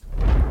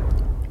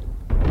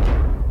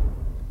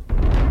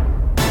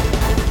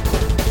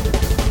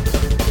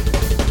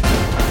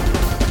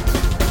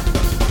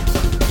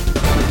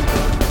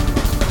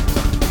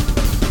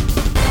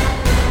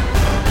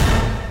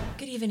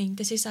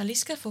This is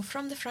Aliska for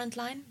From the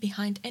Frontline,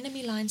 Behind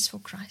Enemy Lines for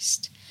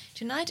Christ.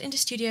 Tonight in the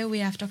studio we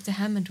have Dr.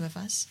 Hammond with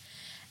us.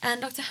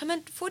 And Dr.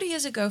 Hammond, 40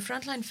 years ago,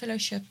 Frontline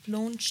Fellowship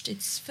launched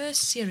its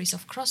first series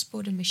of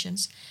cross-border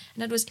missions,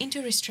 and that was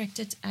into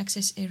restricted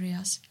access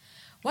areas.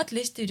 What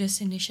led to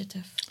this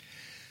initiative?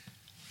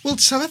 Well,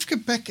 South Africa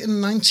back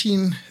in the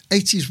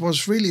 1980s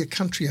was really a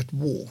country at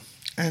war.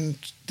 And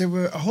there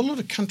were a whole lot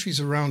of countries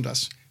around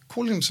us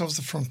calling themselves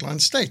the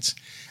frontline states.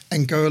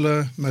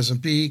 Angola,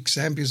 Mozambique,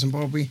 Zambia,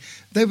 Zimbabwe,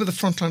 they were the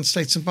frontline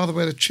states. And by the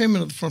way, the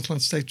chairman of the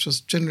frontline states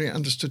was generally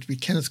understood to be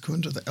Kenneth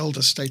Kaunda, the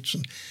elder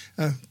statesman,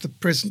 the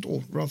president,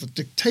 or rather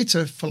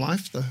dictator for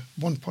life, the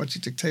one-party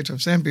dictator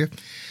of Zambia.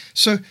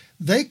 So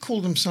they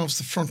called themselves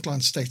the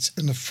frontline states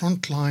in the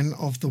front line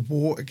of the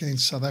war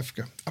against South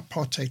Africa,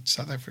 apartheid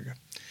South Africa.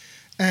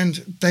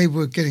 And they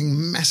were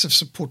getting massive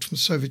support from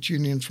the Soviet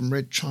Union, from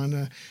Red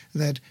China.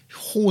 They had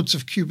hordes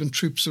of Cuban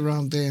troops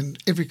around there and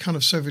every kind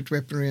of Soviet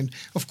weaponry. And,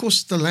 of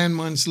course, the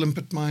landmines,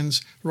 limpet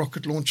mines,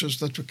 rocket launchers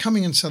that were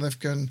coming in South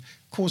Africa and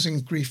causing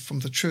grief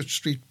from the Church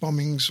Street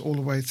bombings all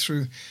the way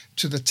through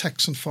to the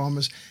Texan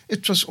farmers.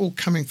 It was all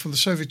coming from the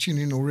Soviet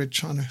Union or Red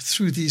China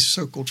through these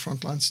so-called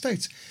frontline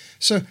states.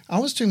 So I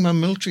was doing my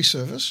military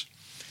service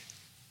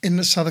in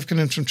the South African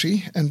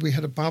infantry, and we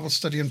had a Bible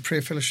study and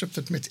prayer fellowship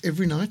that met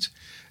every night.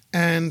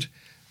 And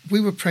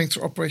we were praying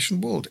through Operation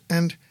World.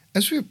 And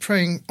as we were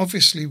praying,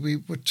 obviously, we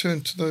would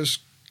turn to those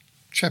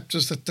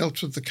chapters that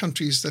dealt with the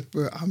countries that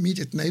were our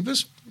immediate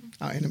neighbors,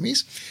 our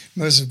enemies,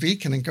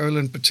 Mozambique and Angola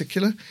in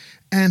particular.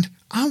 And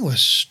I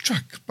was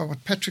struck by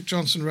what Patrick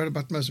Johnson wrote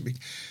about Mozambique,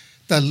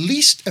 the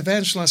least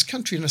evangelized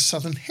country in the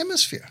southern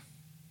hemisphere.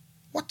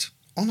 What?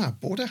 On our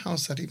border? How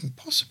is that even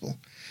possible?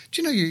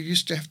 Do you know you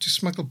used to have to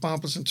smuggle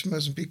Bibles into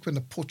Mozambique when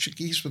the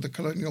Portuguese were the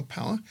colonial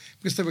power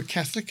because they were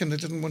Catholic and they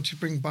didn't want to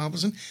bring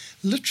Bibles in?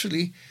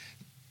 Literally,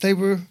 they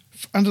were,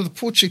 under the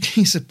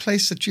Portuguese, a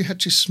place that you had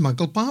to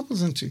smuggle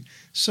Bibles into.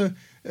 So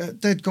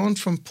they'd gone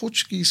from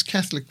Portuguese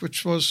Catholic,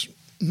 which was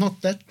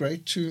not that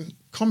great, to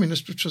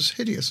communist, which was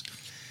hideous.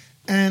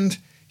 And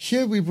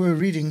here we were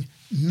reading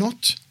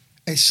not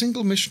a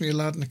single missionary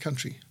allowed in the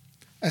country,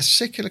 a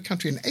secular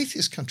country, an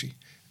atheist country.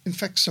 In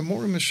fact,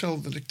 Samora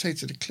Machel, the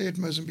dictator, declared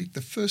Mozambique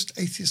the first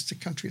atheistic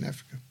country in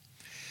Africa.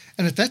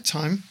 And at that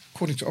time,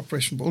 according to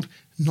Operation World,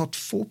 not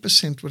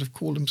 4% would have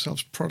called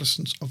themselves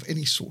Protestants of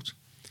any sort.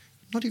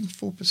 Not even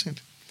 4%.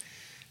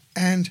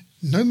 And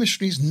no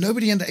missionaries,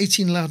 nobody under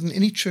 18 allowed in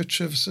any church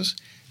services,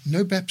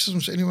 no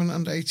baptisms for anyone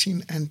under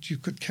 18, and you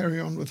could carry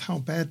on with how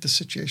bad the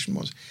situation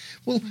was.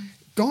 Well,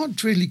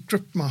 God really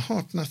gripped my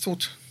heart, and I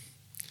thought,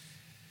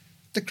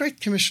 the Great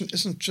Commission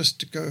isn't just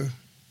to go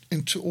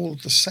into all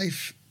the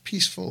safe,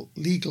 peaceful,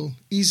 legal,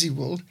 easy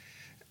world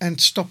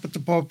and stop at the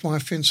barbed wire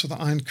fence or the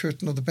iron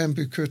curtain or the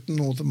bamboo curtain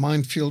or the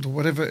minefield or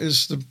whatever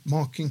is the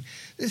marking.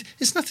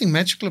 There's nothing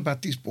magical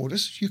about these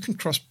borders. You can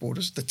cross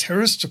borders. The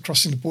terrorists are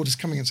crossing the borders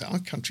coming into our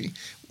country.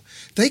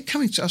 They're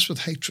coming to us with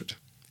hatred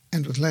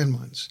and with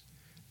landmines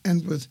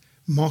and with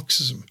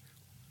Marxism.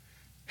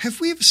 Have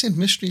we ever sent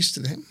missionaries to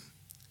them?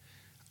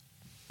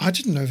 I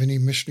didn't know of any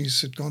missionaries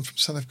who had gone from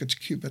South Africa to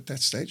Cuba at that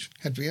stage.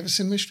 Had we ever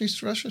sent missionaries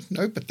to Russia?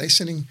 No, but they're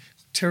sending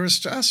terrorists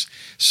to us.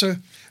 So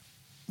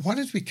why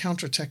don't we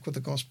counterattack with the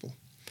gospel?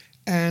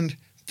 And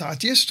the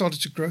idea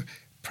started to grow.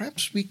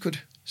 Perhaps we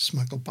could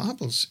smuggle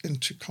Bibles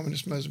into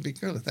communist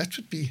Mozambique and Angola. That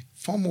would be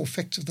far more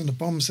effective than the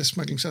bombs they're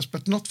smuggling to us,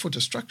 but not for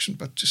destruction,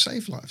 but to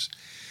save lives.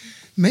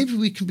 Maybe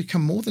we can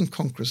become more than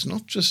conquerors,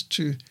 not just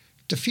to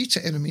defeat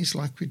our enemies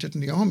like we did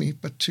in the army,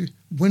 but to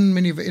win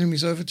many of our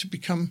enemies over to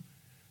become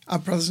our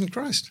brothers in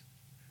Christ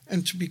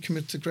and to be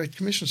committed to the Great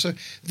Commission. So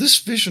this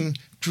vision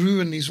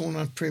grew in these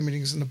all-night prayer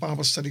meetings and the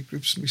Bible study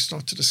groups, and we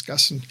started to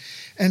discuss.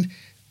 And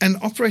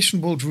Operation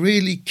World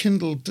really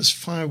kindled this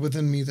fire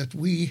within me that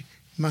we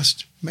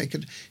must make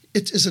it.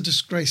 It is a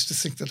disgrace to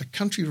think that a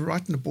country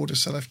right in the border of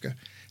South Africa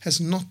has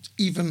not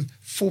even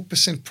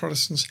 4%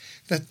 Protestants,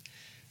 that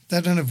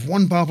they don't have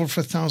one Bible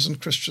for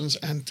 1,000 Christians,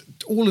 and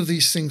all of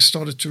these things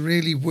started to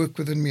really work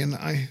within me, and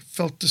I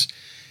felt this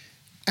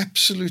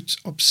absolute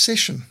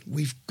obsession.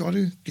 We've got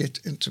to get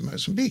into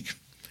Mozambique.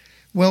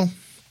 Well,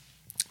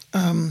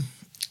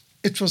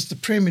 it was the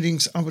prayer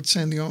meetings, I would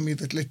say, in the army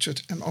that led to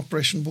it, and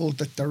Operation World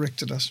that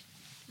directed us.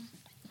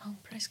 Oh,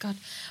 praise God.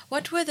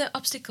 What were the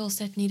obstacles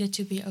that needed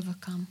to be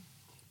overcome?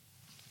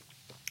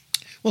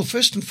 Well,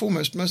 first and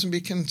foremost,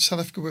 Mozambique and South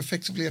Africa were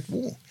effectively at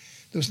war.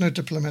 There was no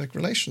diplomatic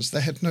relations.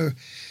 They had no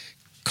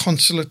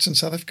consulate in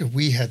South Africa.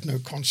 We had no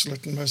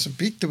consulate in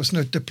Mozambique. There was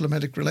no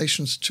diplomatic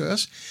relations to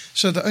us.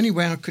 So the only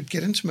way I could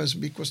get into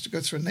Mozambique was to go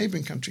through a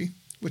neighboring country,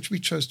 which we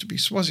chose to be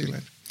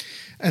Swaziland.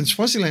 And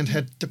Swaziland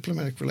had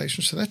diplomatic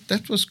relations, so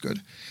that was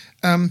good.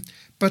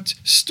 But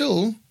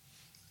still,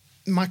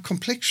 my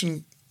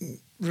complexion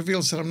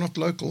reveals that I'm not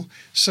local,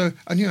 so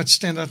I knew I'd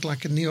stand out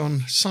like a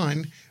neon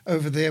sign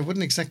over there. I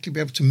wouldn't exactly be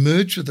able to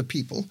merge with the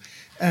people,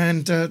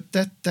 and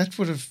that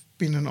would have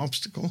been an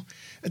obstacle.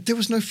 There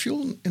was no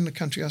fuel in the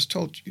country. I was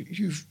told,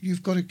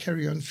 you've got to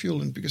carry your own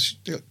fuel in because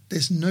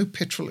there's no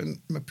petrol in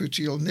Maputo.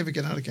 You'll never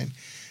get out again.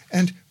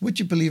 And would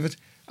you believe it,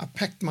 I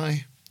packed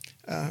my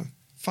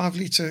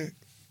 5-litre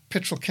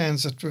petrol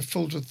cans that were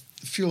filled with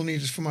fuel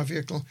needed for my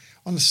vehicle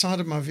on the side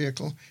of my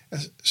vehicle,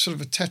 sort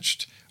of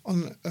attached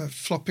on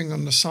flopping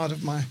on the side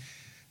of my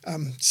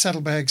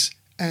saddlebags.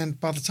 And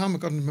by the time I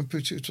got into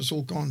Maputo, it was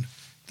all gone.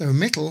 They were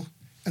metal,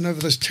 and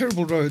over those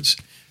terrible roads,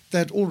 they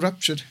had all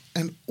ruptured,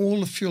 and all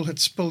the fuel had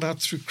spilled out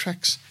through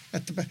cracks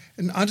at the back.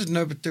 And I didn't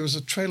know, but there was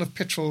a trail of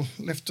petrol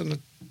left on the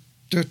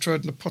dirt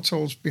road and the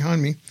potholes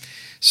behind me.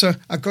 So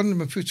I got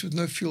into Maputo with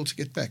no fuel to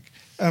get back.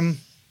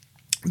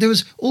 There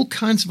was all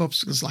kinds of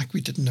obstacles, like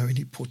we didn't know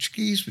any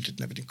Portuguese, we didn't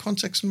have any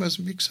contacts in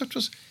Mozambique, so it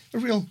was a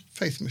real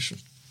faith mission.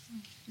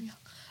 Yeah.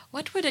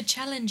 What were the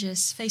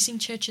challenges facing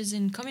churches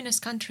in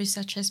communist countries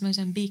such as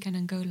Mozambique and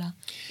Angola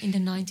in the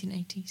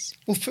 1980s?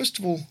 Well, first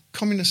of all,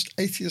 communist,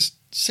 atheist,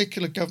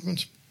 secular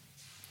government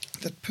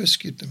that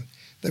persecuted them.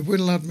 They weren't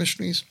allowed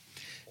missionaries.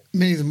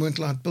 Many of them weren't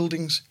allowed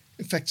buildings.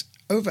 In fact,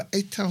 over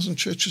 8,000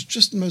 churches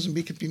just in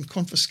Mozambique had been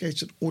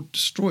confiscated or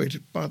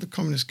destroyed by the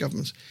communist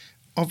governments,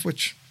 of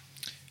which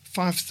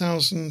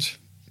 5,000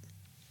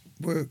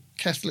 were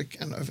Catholic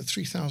and over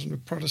 3,000 were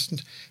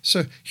Protestant.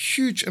 So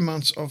huge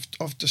amounts of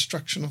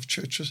destruction of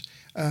churches.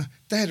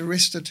 They had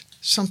arrested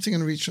something in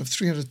the region of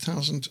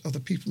 300,000 of the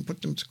people and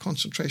put them to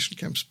concentration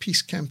camps,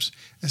 peace camps,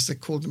 as they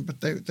called them,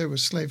 but they were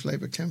slave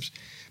labor camps.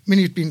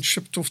 Many had been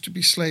shipped off to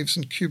be slaves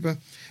in Cuba,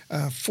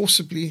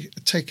 forcibly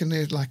taken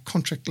there like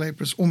contract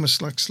laborers, almost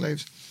like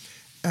slaves.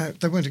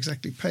 They weren't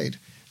exactly paid.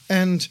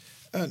 And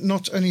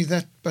not only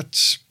that,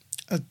 but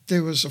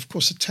there was, of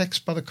course, attacks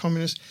by the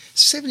communists.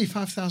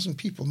 75,000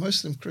 people,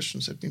 most of them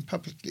Christians, had been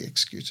publicly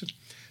executed.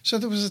 So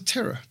there was a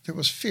terror. There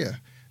was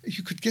fear.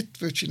 You could get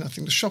virtually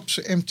nothing. The shops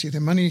were empty. The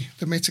money,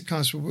 the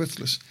metakais were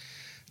worthless.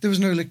 There was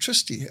no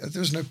electricity.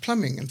 There was no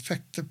plumbing. In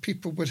fact, the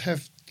people would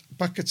have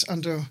buckets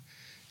under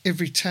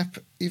every tap,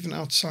 even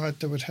outside.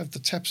 They would have the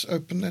taps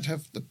open. They'd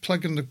have the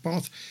plug in the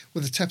bath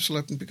where the taps will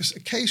open because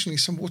occasionally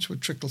some water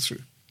would trickle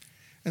through.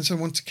 And so I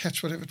wanted to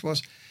catch whatever it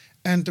was.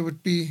 And there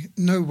would be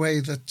no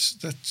way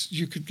that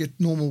you could get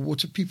normal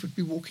water. People would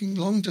be walking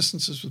long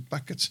distances with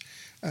buckets,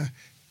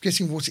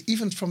 getting water,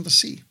 even from the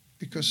sea,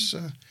 because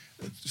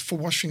for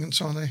washing and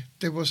so on,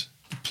 the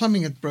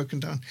plumbing had broken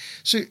down.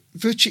 So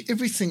virtually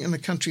everything in the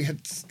country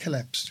had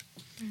collapsed.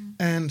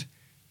 And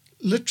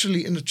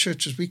literally in the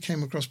churches, we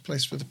came across a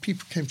place where the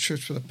people came to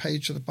church with a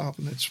page of the Bible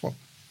and they'd swap.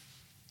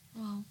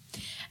 Wow.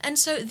 And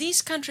so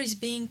these countries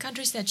being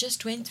countries that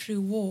just went through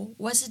war,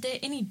 was there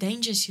any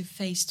dangers you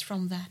faced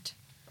from that?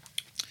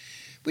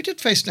 We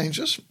did face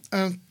dangers.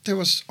 There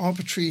was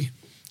arbitrary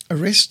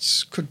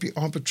arrests, could be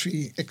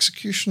arbitrary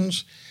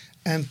executions,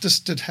 and this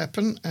did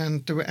happen.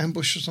 And there were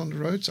ambushes on the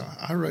roads.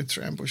 I rode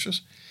through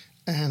ambushes,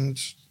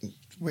 and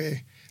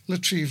where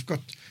literally you've got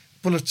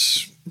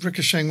bullets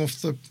ricocheting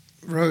off the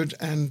road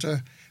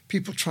and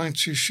people trying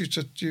to shoot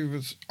at you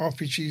with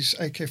RPGs,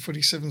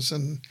 AK-47s,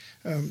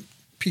 and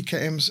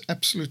PKMs,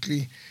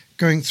 absolutely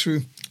going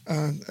through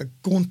a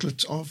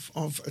gauntlet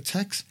of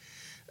attacks.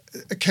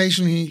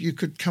 Occasionally, you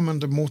could come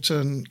under mortar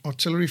and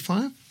artillery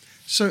fire.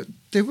 So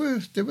there were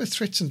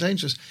threats and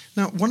dangers.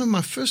 Now, one of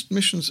my first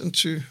missions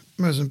into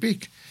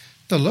Mozambique,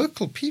 the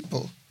local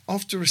people,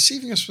 after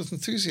receiving us with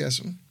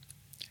enthusiasm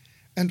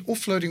and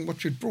offloading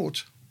what we'd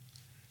brought,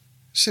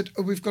 said,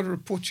 "Oh, we've got to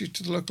report you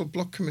to the local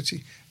block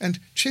committee," and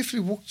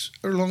cheerfully walked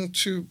along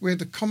to where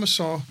the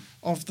commissar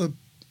of the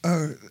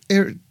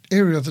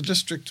area of the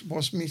district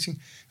was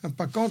meeting. And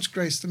by God's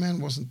grace, the man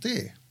wasn't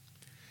there.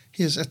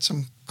 He is at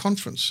some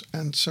conference,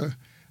 and so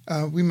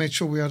we made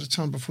sure we were out of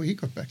town before he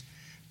got back.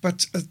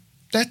 But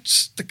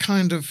that's the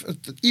kind of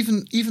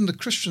even the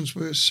Christians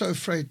were so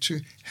afraid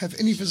to have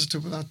any visitor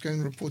without going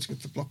and reporting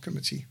at the block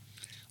committee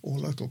or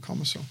local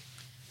commissar.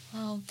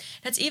 Wow,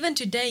 that's even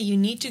today. You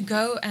need to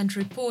go and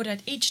report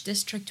at each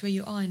district where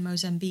you are in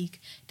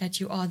Mozambique that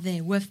you are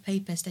there with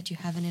papers that you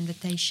have an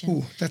invitation.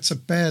 Oh, that's a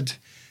bad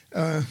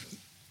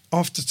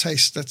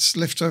aftertaste that's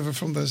left over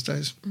from those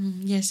days.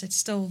 Yes, it's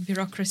still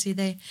bureaucracy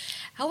there.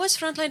 How was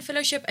Frontline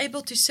Fellowship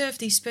able to serve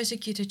these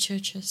persecuted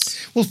churches?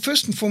 Well,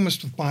 first and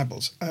foremost with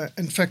Bibles.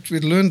 In fact, we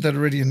learned that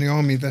already in the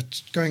army,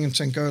 that going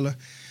into Angola,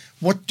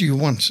 what do you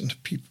want in the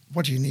people?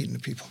 What do you need in the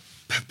people?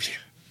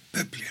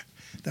 Biblia.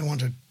 They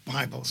wanted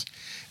Bibles.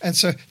 And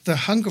so the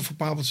hunger for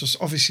Bibles was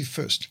obviously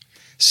first.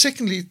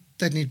 Secondly,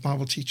 they need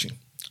Bible teaching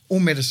or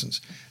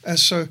medicines.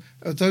 So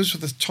those were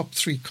the top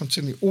three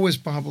continually, always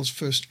Bibles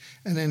first,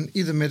 and then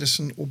either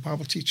medicine or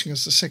Bible teaching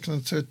as the second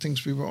and third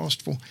things we were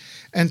asked for.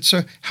 And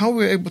so how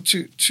we were able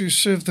to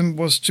serve them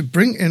was to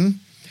bring in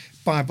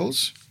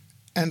Bibles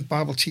and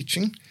Bible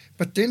teaching,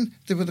 but then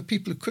there were the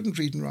people who couldn't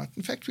read and write.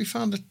 In fact, we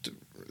found that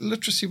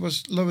literacy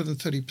was lower than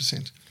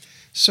 30%.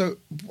 So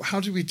how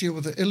do we deal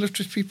with the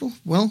illiterate people?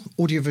 Well,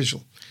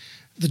 audiovisual,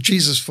 the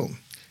Jesus film,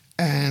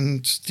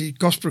 and the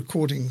gospel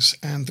recordings,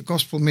 and the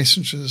gospel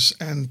messengers,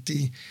 and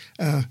the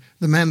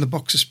man in the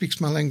box who speaks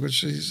my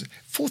language.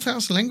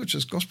 4,000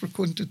 languages, gospel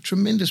recording did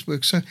tremendous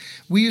work. So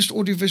we used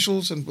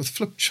audiovisuals and with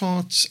flip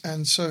charts,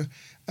 and so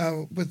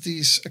with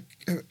these,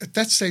 at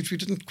that stage we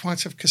didn't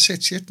quite have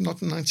cassettes yet,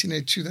 not in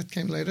 1982, that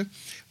came later.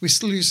 We're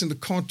still using the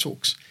card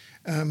talks.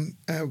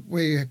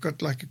 where you've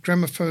got like a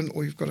gramophone,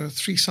 or you've got a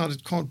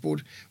 3-sided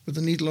cardboard with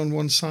a needle on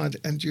one side,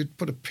 and you'd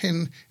put a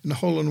pen in a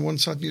hole on one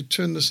side, and you'd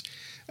turn this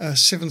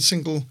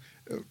 7-single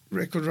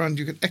record around.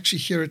 You could actually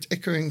hear it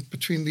echoing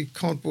between the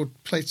cardboard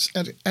plates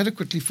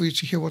adequately for you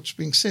to hear what's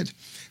being said.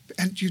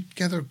 And you'd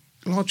gather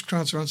large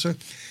crowds around. So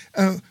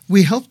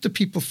we helped the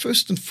people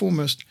first and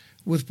foremost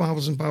with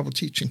Bibles and Bible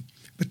teaching.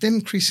 But then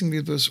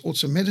increasingly there was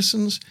also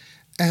medicines,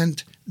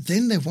 and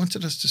then they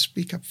wanted us to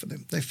speak up for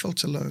them. They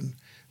felt alone.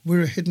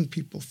 We're a hidden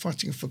people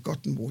fighting a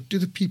forgotten war. Do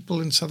the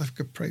people in South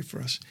Africa pray for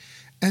us?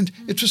 And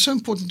it was so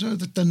important to know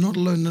that they're not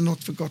alone, they're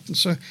not forgotten.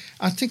 So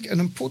I think an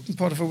important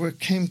part of our work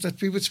came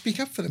that we would speak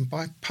up for them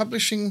by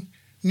publishing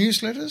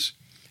newsletters,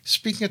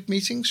 speaking at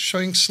meetings,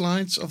 showing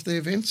slides of the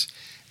events,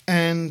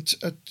 and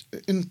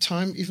in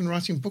time even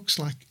writing books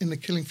like In the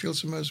Killing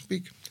Fields of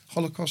Mozambique,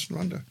 Holocaust in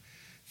Rwanda,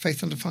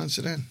 Faith and Defiant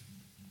Sudan.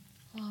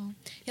 Wow.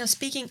 Yeah,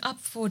 speaking up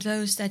for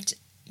those that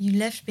you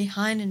left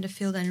behind in the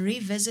field and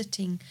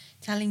revisiting,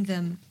 telling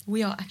them,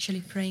 we are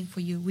actually praying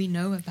for you, we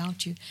know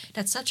about you.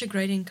 That's such a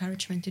great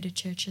encouragement to the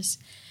churches.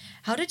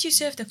 How did you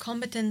serve the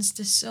combatants,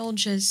 the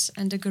soldiers,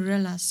 and the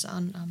guerrillas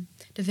on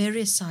the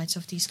various sides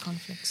of these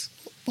conflicts?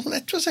 Well,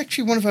 that was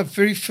actually one of our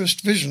very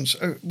first visions.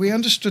 We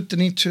understood the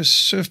need to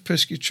serve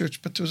persecuted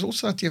church, but there was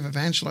also the idea of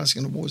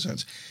evangelizing in the war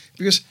zones.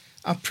 Because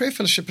our prayer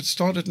fellowship had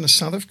started in a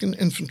South African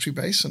infantry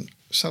base and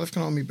South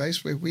African army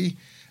base where we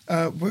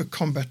were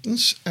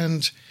combatants.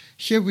 And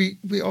here we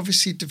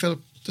obviously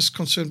developed this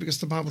concern because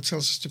the Bible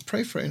tells us to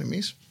pray for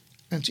enemies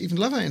and to even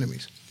love our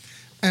enemies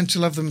and to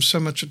love them so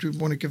much that we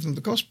want to give them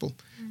the gospel.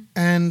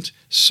 And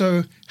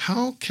so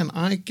how can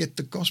I get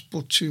the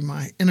gospel to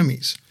my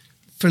enemies?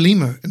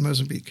 Frelimo in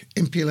Mozambique,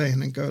 MPLA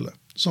in Angola,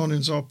 ZANU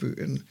and ZAPU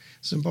in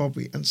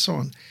Zimbabwe, and so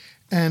on.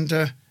 And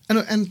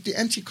the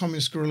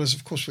anti-communist guerrillas,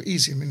 of course, were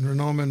easy. I mean,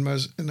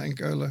 Renamo in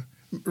Angola,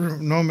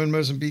 Renamo in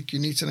Mozambique,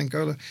 UNITA in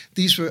Angola.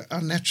 These were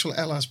our natural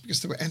allies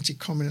because they were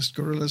anti-communist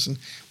guerrillas, and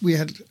we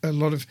had a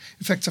lot of.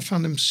 In fact, I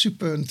found them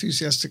super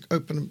enthusiastic,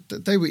 open.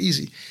 They were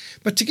easy,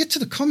 but to get to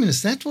the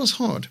communists, that was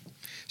hard.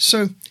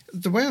 So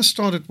the way I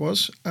started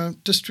was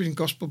distributing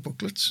gospel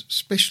booklets.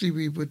 Especially,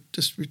 we would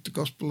distribute the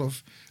Gospel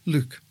of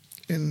Luke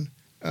in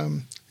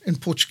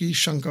Portuguese,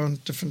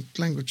 Shangaan, different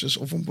languages,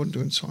 of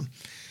Ubuntu and so on.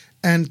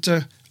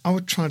 And I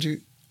would try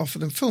to offer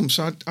them films.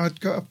 So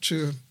I'd go up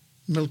to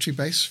a military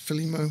base,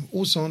 Frelimo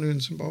or ZANU in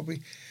Zimbabwe.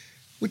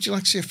 Would you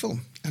like to see a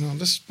film? And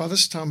by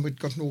this time, we'd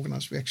gotten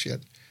organized. We actually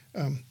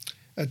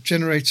had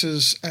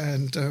generators,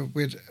 and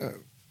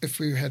if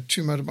we had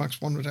 2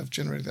 motorbikes, one would have a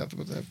generator, the other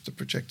would have the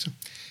projector.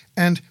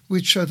 And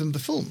we'd show them the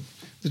film,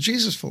 the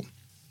Jesus film.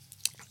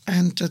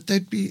 And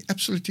they'd be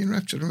absolutely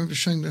enraptured. I remember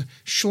showing the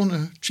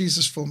Shona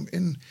Jesus film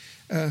in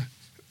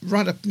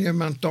right up near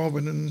Mount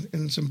Darwin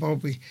in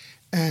Zimbabwe.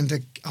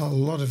 And a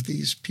lot of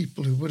these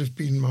people who would have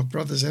been my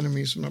brother's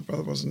enemies when my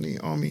brother was in the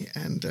army.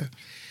 And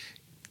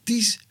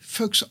these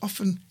folks are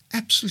often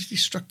absolutely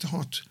struck to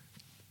heart,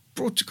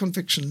 brought to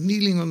conviction,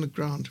 kneeling on the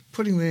ground,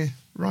 putting their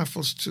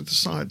rifles to the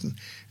side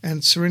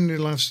and surrendering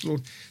their lives to the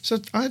Lord. So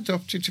I had the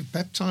opportunity of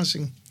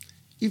baptizing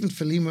even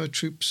Frelimo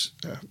troops,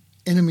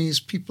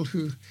 enemies, people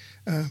who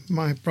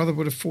my brother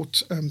would have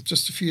fought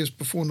just a few years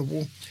before in the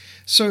war.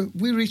 So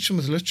we reach them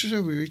with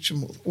literature, we reach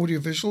them with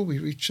audiovisual, we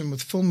reach them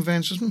with film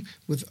evangelism,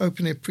 with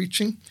open-air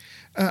preaching.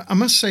 I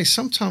must say,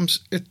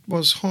 sometimes it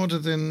was harder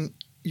than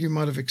you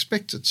might have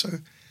expected. So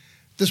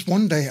this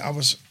one day I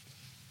was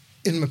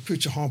in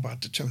Maputo Harbour. I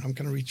determined I'm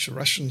going to reach the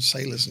Russian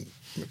sailors in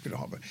Maputo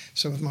Harbour.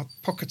 So with my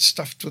pockets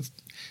stuffed with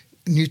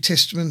New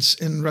Testaments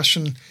in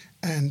Russian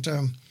and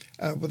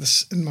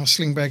in my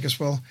sling bag as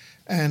well.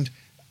 And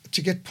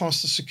to get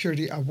past the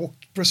security, I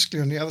walked briskly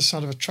on the other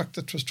side of a truck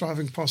that was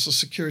driving past the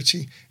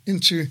security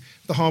into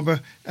the harbour,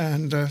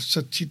 and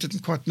so he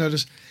didn't quite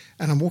notice.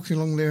 And I'm walking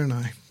along there, and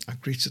I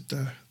greeted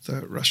the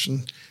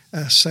Russian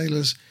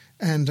sailors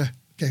and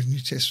gave New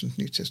Testament.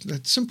 They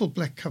had simple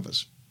black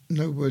covers,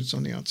 no words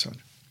on the outside.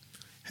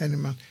 Hand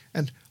him out.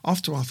 And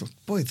after a while, I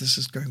thought, boy, this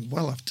is going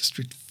well. I've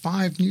distributed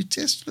 5 New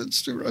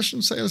Testaments to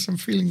Russian sailors. I'm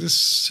feeling this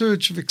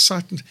surge of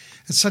excitement,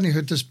 and suddenly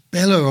heard this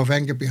bellow of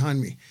anger behind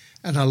me.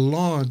 And a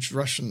large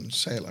Russian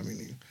sailor, I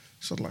mean,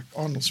 sort of like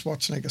Arnold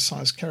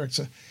Schwarzenegger-sized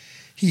character,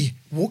 he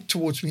walked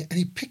towards me and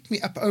he picked me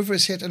up over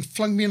his head and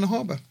flung me in the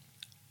harbour.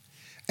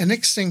 And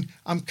next thing,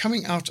 I'm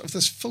coming out of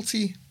this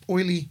filthy,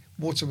 oily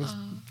water with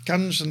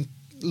guns and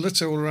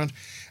litter all around.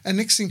 And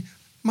next thing,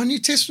 my New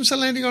Testaments are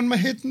landing on my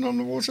head and on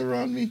the water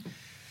around me.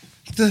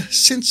 The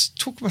sense,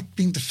 talk about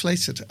being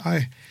deflated.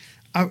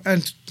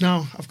 And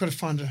now I've got to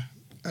find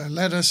a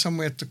ladder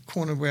somewhere at the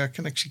corner where I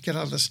can actually get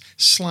out of this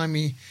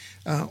slimy,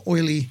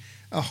 oily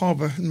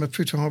harbour in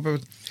Maputo Harbour.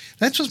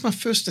 That was my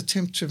first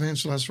attempt to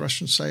evangelize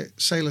Russian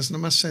sailors, and I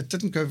must say it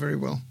didn't go very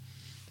well.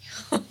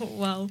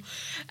 Wow.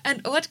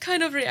 And what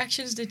kind of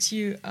reactions did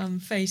you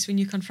face when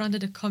you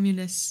confronted a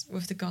communist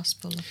with the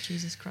gospel of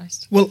Jesus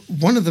Christ? Well,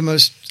 one of the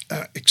most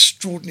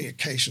extraordinary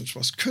occasions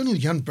was Colonel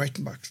Jan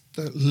Breitenbach,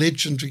 the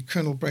legendary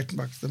Colonel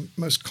Breitenbach, the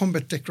most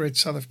combat-decorated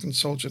South African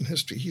soldier in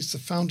history. He's the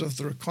founder of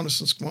the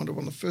Reconnaissance Commando,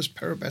 one of the first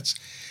parabats.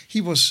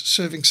 He was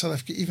serving South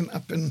Africa even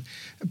up in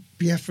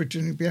Biafra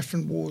during the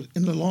Biafran War.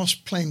 In the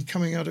last plane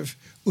coming out of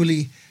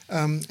Uli,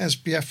 as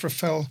Biafra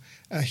fell,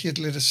 he had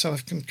led a South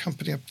African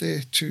company up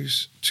there to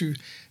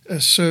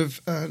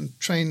serve and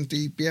train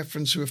the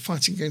Biafrans who were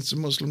fighting against the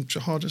Muslim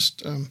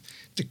jihadist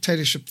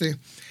dictatorship there.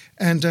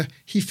 And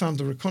he found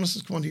the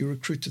Reconnaissance Commando. He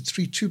recruited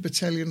 3-2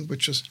 Battalion,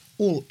 which is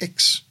all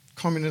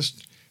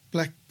ex-communist,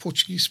 black,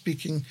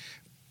 Portuguese-speaking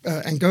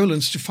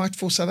Angolans to fight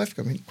for South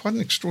Africa. I mean, quite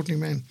an extraordinary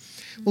man.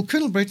 Well,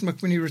 Colonel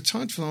Breitenbach, when he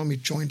retired from the army,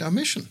 joined our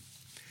mission.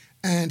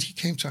 And he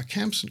came to our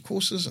camps and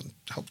courses and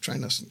helped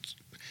train us in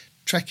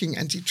tracking,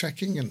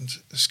 anti-tracking, and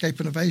escape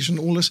and evasion,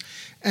 all this.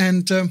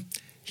 And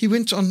he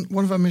went on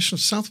one of our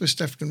missions,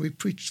 Southwest Africa, and we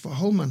preached for a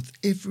whole month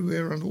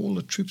everywhere and all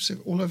the troops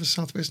all over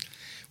Southwest.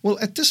 Well,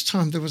 at this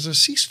time, there was a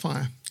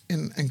ceasefire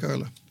in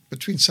Angola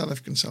between South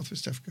Africa and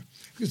Southwest Africa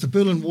because the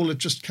Berlin Wall had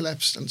just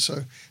collapsed, and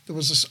so there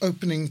was this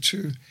opening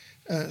to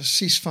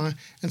ceasefire.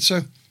 And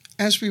so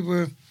as we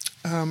were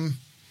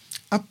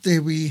up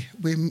there, we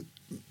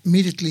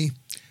immediately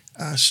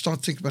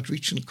started thinking about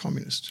reaching the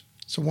communists.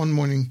 So one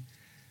morning,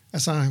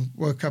 as I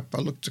woke up,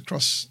 I looked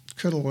across. The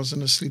colonel was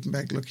in a sleeping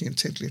bag looking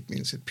intently at me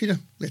and said, "Peter,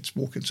 let's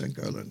walk into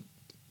Angola and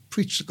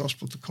preach the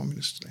gospel to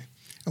communists today."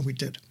 And we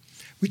did.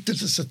 We did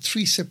this at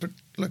 3 separate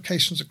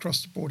locations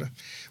across the border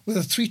with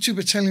a 3-2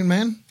 Battalion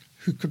man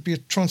who could be a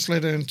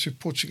translator into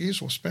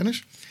Portuguese or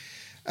Spanish.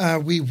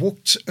 We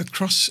walked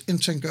across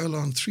into Angola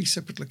on 3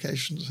 separate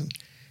locations, and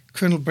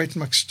Colonel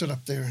Breitenbach stood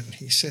up there and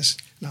he says,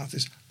 "Now,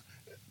 this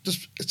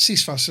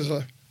ceasefire says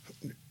a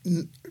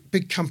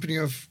big company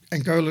of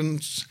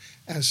Angolans,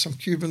 as some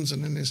Cubans,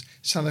 and then there's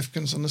South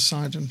Africans on the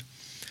side." And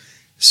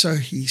so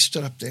he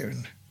stood up there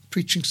and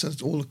preaching so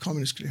that all the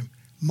communists could hear him.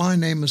 "My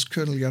name is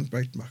Colonel Jan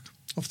Breitenbach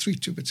of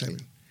 3-2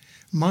 Battalion.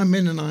 My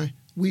men and I,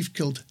 we've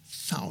killed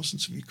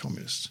thousands of you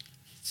communists.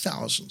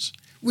 Thousands.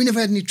 We never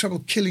had any trouble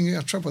killing you.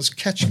 Our trouble was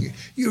catching you.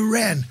 You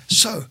ran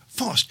so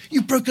fast.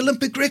 You broke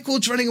Olympic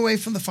records running away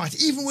from the fight.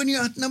 Even when you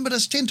outnumbered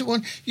us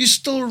 10-1, you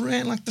still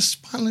ran like the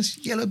spineless,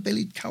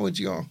 yellow-bellied cowards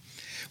you are.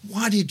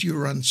 Why did you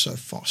run so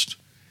fast?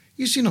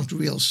 You see, not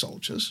real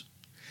soldiers.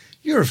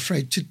 You're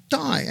afraid to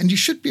die, and you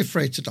should be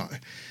afraid to die."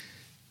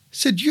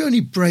 Said, "You're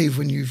only brave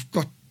when you've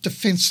got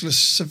defenseless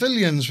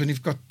civilians, when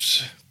you've got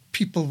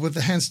people with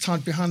their hands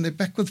tied behind their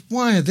back with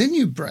wire, then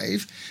you're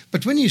brave.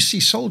 But when you see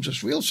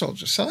soldiers, real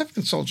soldiers, South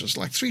African soldiers,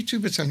 like 3-2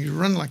 Battalion, you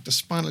run like the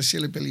spineless,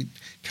 yellow-bellied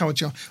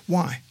cowards you are.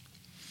 Why?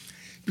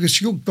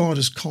 Because your God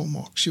is Karl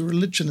Marx, your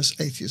religion is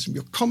atheism,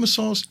 your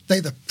commissars,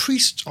 they're the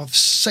priests of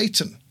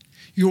Satan.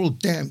 You're all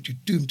damned, you're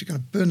doomed, you're going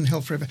to burn in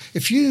hell forever.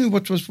 If you knew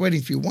what was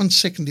waiting for you 1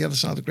 second the other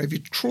side of the grave,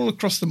 you'd crawl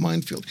across the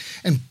minefield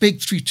and beg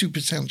 3-2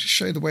 Battalion to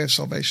show you the way of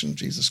salvation in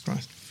Jesus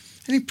Christ."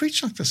 And he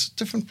preached like this at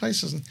different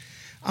places. And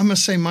I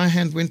must say, my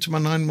hand went to my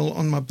 9mm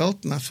on my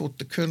belt, and I thought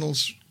the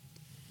colonel's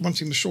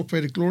wanting the short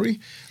way to glory.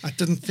 I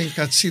didn't think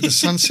I'd see the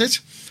sunset.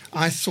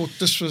 I thought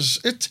this was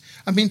it.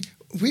 I mean,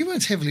 we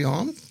weren't heavily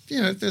armed.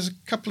 You know, there's a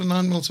couple of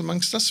 9mm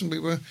amongst us, and we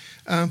were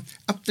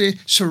up there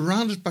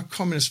surrounded by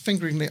communists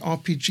fingering their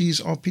RPGs,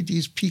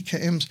 RPDs,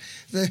 PKMs.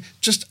 They're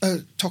just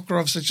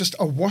Tokarovs, they're just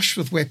awash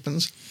with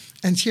weapons.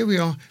 And here we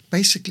are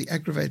basically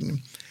aggravating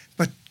them.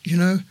 But, you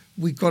know,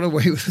 we got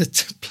away with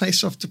it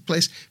place after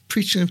place,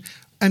 preaching.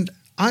 And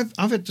I've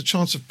had the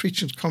chance of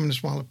preaching to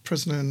communists while a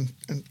prisoner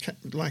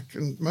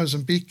in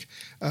Mozambique,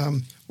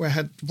 where I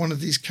had one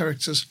of these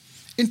characters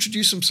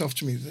introduce himself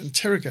to me, the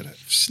interrogator,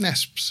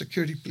 SNASP,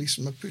 security police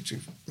in Maputo,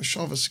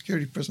 Mashava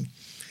security prison.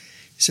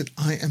 He said,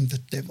 "I am the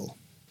devil."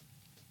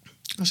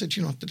 I said,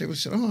 "You're not the devil." He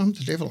said, "Oh, I'm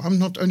the devil. I'm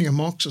not only a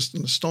Marxist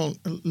and a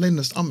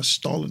Leninist, I'm a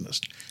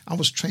Stalinist. I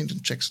was trained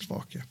in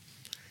Czechoslovakia."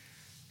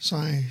 So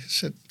I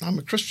said, "I'm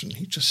a Christian."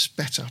 He just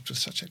spat out with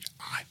such anger,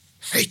 "I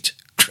hate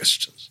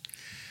Christians."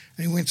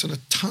 And he went on a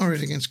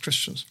tirade against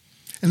Christians.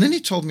 And then he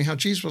told me how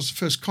Jesus was the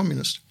first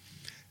communist,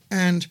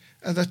 and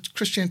that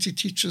Christianity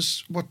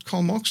teaches what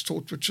Karl Marx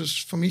taught, which is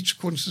from each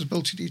according to his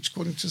ability to each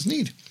according to his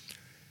need.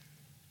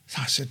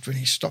 So I said, when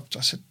he stopped,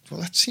 I said,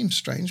 "Well, that seems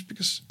strange,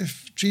 because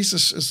if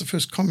Jesus is the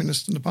first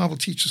communist and the Bible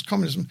teaches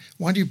communism,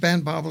 why do you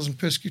ban Bibles and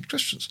persecute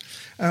Christians?"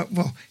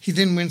 Well, he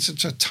then went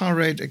into a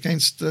tirade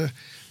against the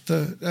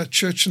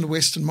church in the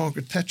West and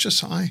Margaret Thatcher.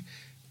 So I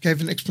gave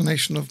an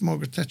explanation of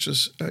Margaret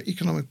Thatcher's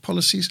economic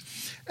policies,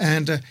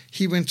 and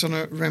he went on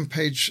a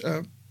rampage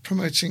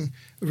promoting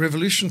a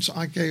revolution. So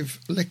I gave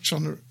a lecture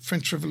on the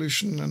French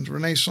Revolution and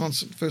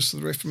Renaissance and first of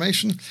the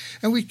Reformation,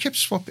 and we kept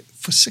swapping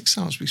for 6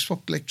 hours. We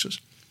swapped lectures,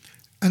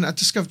 and I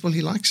discovered, well,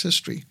 he likes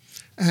history,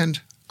 and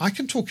I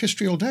can talk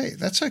history all day.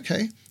 That's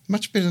okay,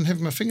 much better than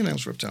having my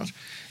fingernails ripped out.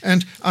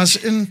 And I was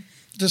in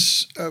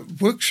this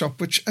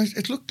workshop, which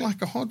it looked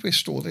like a hardware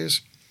store.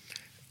 There's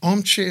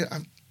armchair.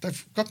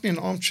 they've got me an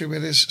armchair where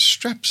there's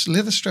straps,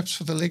 leather straps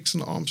for the legs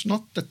and the arms.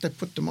 Not that they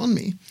put them on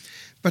me,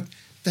 but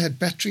they had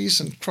batteries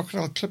and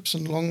crocodile clips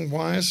and long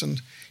wires,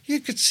 and you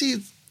could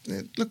see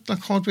it looked like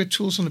hardware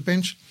tools on a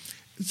bench.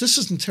 This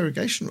is an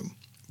interrogation room.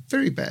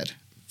 Very bad.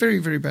 Very,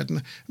 very bad.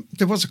 And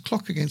there was a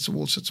clock against the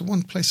wall, so it's the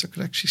one place I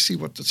could actually see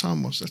what the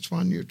time was. That's why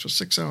I knew it was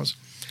 6 hours.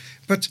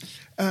 But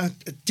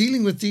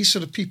dealing with these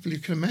sort of people, you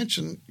can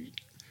imagine,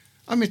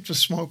 I met with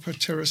Smartphone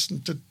terrorists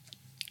and did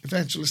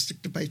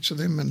evangelistic debates with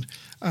them.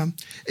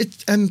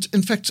 And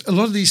in fact, a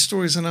lot of these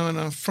stories are now in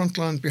our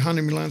Frontline, Behind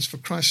Enemy Lines for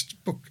Christ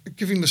book,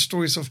 giving the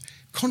stories of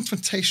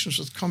confrontations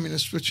with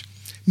communists,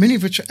 many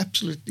of which are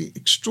absolutely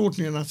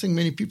extraordinary, and I think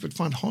many people would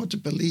find hard to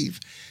believe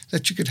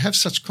that you could have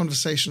such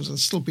conversations and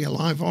still be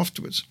alive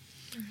afterwards.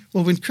 Mm.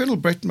 Well, when Colonel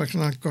Breitenbach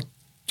and I got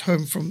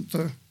home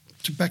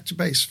back to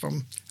base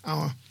from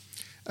our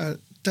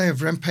day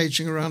of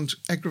rampaging around,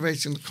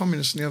 aggravating the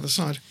communists on the other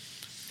side,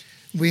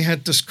 we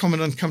had this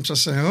commandant come to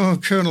us and say, "Oh,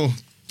 Colonel,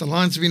 the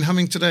lines have been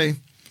humming today.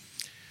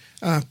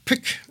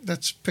 Pick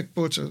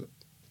Botha,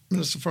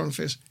 Minister of Foreign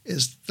Affairs,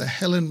 is the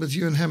hell in with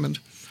you and Hammond."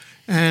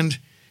 And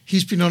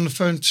he's been on the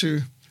phone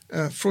to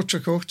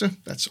Frontline-Episode,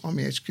 that's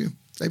Army HQ.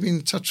 They've been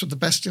in touch with the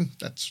Bastion,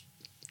 that's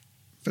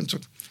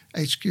Windhoek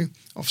HQ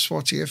of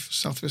SWAT-TF,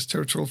 Southwest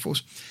Territorial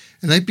Force.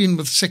 And they've been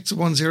with Sector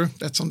 10,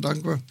 that's on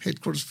Dangwa,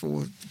 headquarters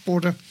for the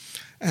border.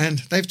 And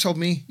they've told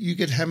me, you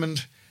get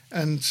Hammond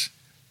and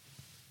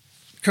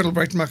Colonel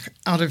Breitenbach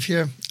out of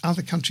here, out of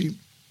the country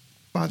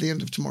by the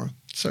end of tomorrow.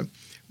 So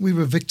we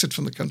were evicted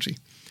from the country.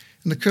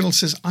 And the colonel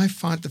says, I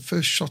fired the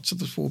first shots of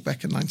this war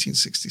back in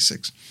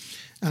 1966.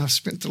 And I've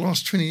spent the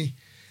last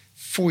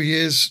 24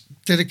 years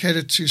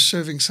dedicated to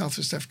serving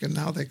Southwest Africa.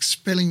 Now they're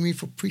expelling me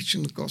for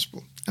preaching the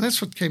gospel. And that's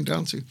what it came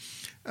down to.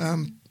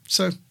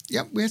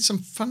 We had some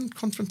fun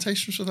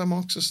confrontations with our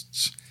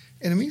Marxist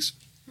enemies.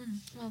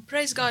 Well,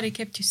 praise God, he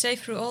kept you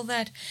safe through all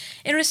that.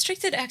 In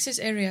restricted access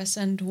areas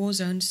and war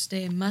zones,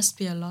 there must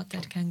be a lot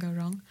that can go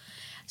wrong.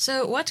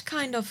 So what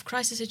kind of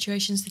crisis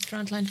situations did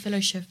Frontline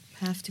Fellowship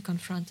have to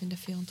confront in the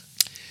field?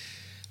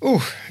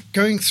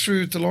 Going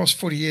through the last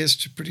 40 years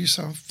to produce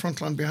our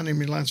Frontline Behind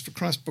Enemy Lines for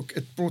Christ book,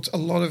 it brought a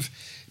lot of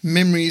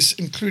memories,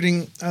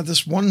 including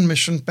this one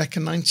mission back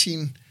in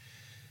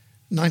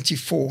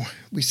 1994.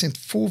 We sent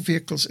 4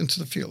 vehicles into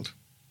the field.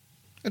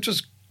 It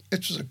was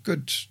a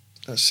good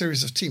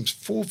series of teams.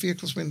 4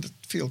 vehicles went into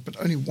the field, but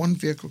only 1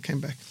 vehicle came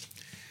back.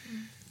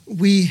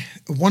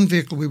 One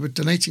vehicle we were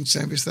donating to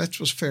Zambia, so that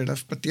was fair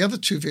enough. But the other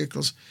 2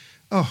 vehicles,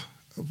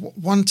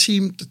 one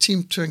team, the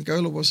team to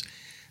Angola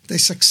they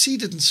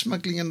succeeded in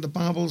smuggling in the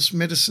Bibles,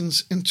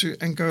 medicines into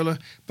Angola,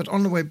 but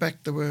on the way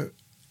back they were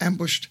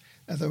ambushed,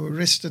 they were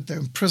arrested, they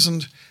were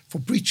imprisoned for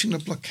breaching the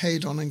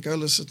blockade on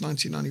Angola since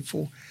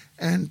 1994.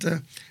 And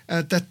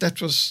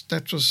that was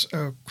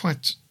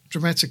quite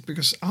dramatic,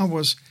 because I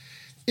was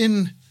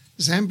in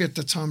Zambia at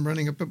the time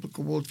running a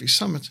Biblical Worldview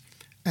Summit,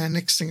 and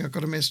next thing I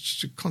got a message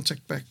to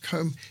contact back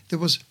home. There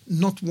was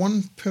not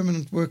one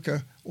permanent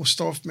worker or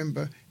staff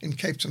member in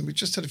Cape Town. We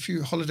just had a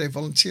few holiday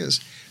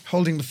volunteers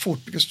holding the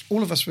fort because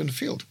all of us were in the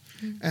field.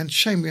 And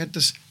shame, we had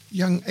this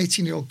young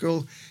 18-year-old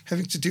girl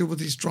having to deal with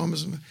these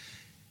dramas. And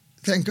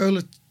the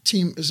Angola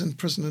team is in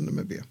prison in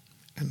Namibia.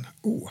 And,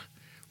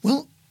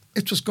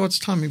 it was God's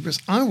timing, because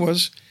I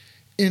was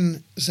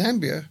in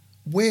Zambia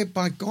where,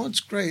 by God's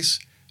grace,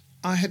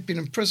 I had been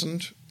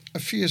imprisoned a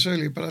few years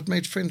earlier, but I'd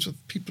made friends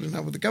with people who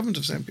now were the government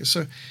of Zambia.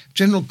 So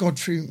General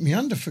Godfrey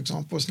Mianda, for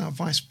example, was now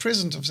vice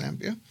president of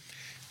Zambia,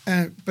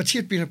 but he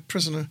had been a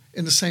prisoner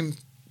in the same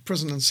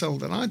prison and cell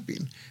that I'd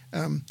been,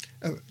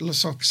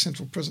 Lusaka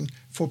Central Prison,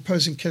 for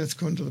opposing Kenneth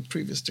Kaunda, the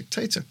previous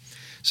dictator.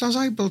 So I was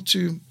able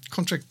to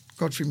contact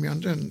Godfrey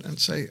Mianda and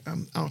say,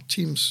 our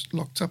team's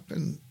locked up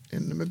in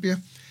Namibia.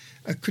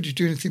 Could you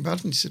do anything about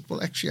it? And he said,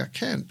 well, actually I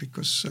can,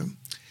 because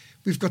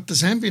we've got the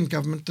Zambian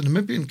government, the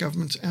Namibian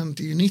government, and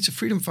the UNITA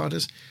freedom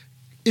fighters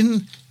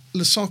in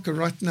Lusaka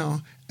right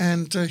now,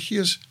 and he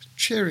is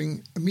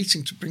chairing a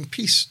meeting to bring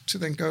peace to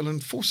the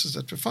Angolan forces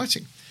that were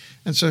fighting.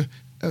 And so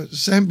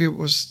Zambia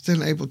was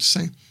then able to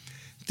say,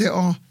 there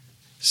are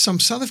some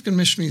South African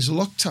missionaries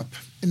locked up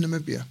in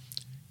Namibia.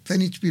 They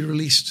need to be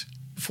released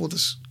before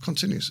this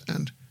continues.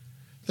 And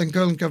the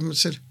Angolan government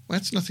said, well,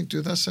 that's nothing to do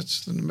with us,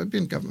 that's the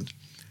Namibian government.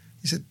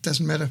 He said, it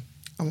doesn't matter.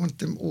 I want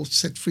them all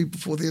set free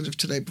before the end of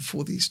today,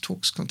 before these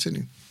talks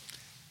continue.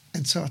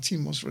 And so our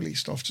team was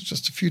released after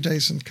just a few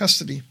days in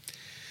custody.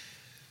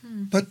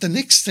 But the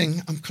next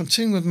thing, I'm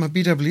continuing with my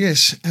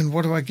BWS, and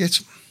what do I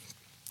get?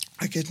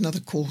 I get another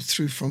call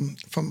through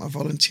from a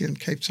volunteer in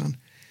Cape Town.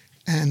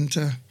 And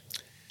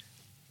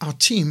our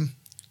team,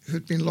 who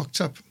had been locked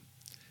up,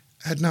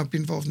 had now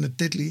been involved in a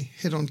deadly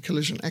head-on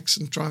collision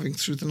accident driving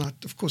through the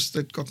night. Of course,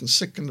 they'd gotten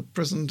sick in the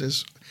prison.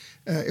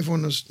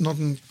 Everyone was not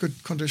in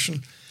good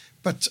condition.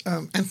 But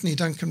Anthony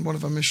Duncan, one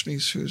of our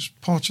missionaries, who's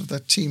part of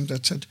that team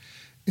that had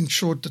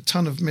ensured the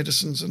ton of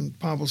medicines and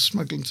Bibles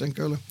smuggled into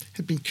Angola,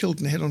 had been killed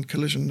in a head-on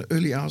collision in the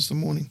early hours of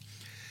the morning,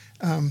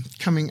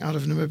 coming out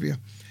of Namibia.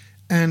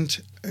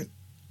 And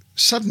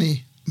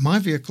suddenly, my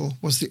vehicle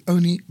was the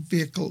only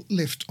vehicle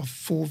left of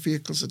 4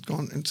 vehicles that had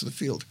gone into the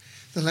field.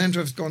 The Land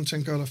Rover's gone to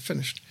Angola,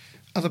 finished.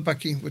 Other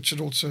bakkie, which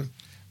had also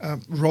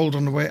rolled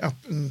on the way up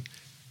and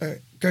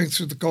going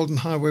through the Golden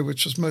Highway,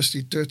 which was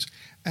mostly dirt,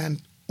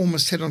 and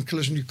almost head-on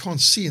collision. You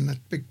can't see in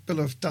that big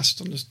billow of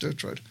dust on this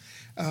dirt road.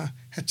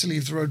 Had to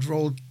leave the road,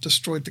 rolled,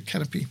 destroyed the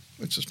canopy,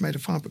 which was made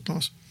of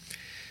fiberglass.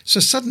 So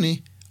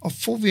suddenly, of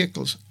 4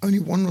 vehicles, only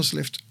one was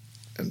left.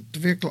 And the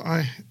vehicle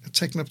I had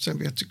taken up to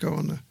Zambia had to go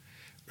on a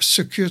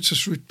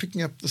circuitous route,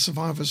 picking up the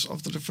survivors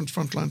of the different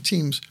frontline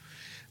teams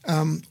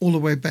all the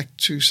way back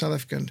to South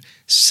Africa. And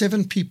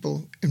 7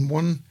 people in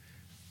one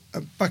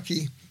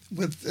bakkie,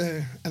 with,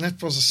 and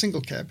that was a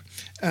single cab,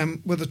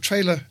 with a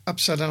trailer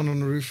upside down on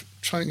the roof,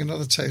 towing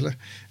another trailer,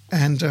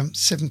 and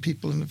 7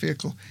 people in the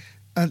vehicle.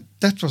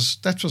 That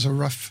was a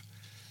rough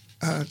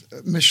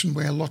mission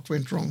where a lot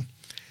went wrong.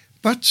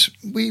 But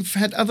we've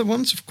had other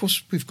ones. Of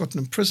course, we've gotten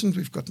imprisoned,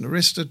 we've gotten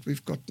arrested,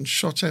 we've gotten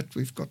shot at,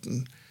 we've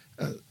gotten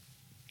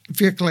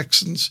vehicle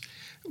accidents.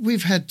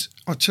 We've had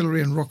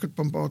artillery and rocket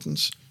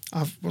bombardments.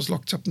 I was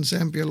locked up in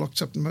Zambia,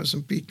 locked up in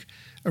Mozambique,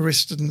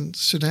 arrested in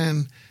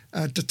Sudan,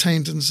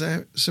 detained in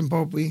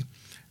Zimbabwe.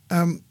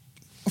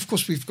 Of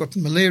course, we've got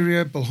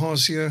malaria,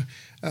 bilharzia,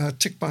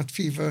 tick bite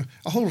fever,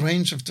 a whole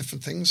range of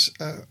different things.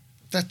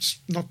 That's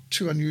not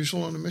too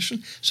unusual on a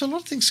mission. So a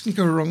lot of things can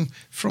go wrong,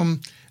 from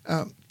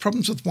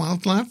problems with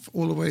wildlife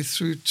all the way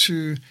through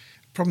to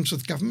problems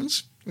with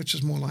governments, which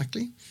is more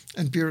likely,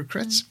 and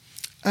bureaucrats.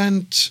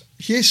 And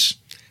yes,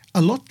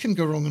 a lot can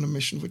go wrong on a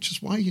mission, which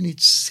is why you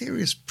need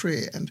serious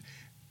prayer,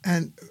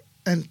 and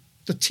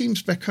the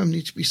teams back home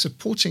need to be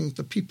supporting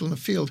the people in the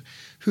field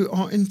who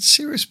are in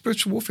serious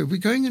spiritual warfare. We're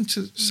going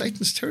into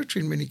Satan's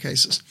territory in many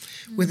cases,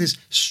 where there's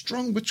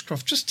strong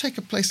witchcraft. Just take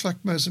a place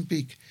like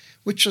Mozambique,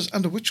 which is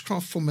under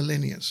witchcraft for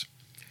millennia,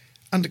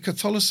 under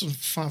Catholicism for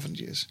 500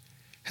 years,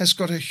 has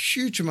got a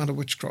huge amount of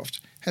witchcraft,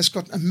 has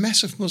got a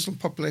massive Muslim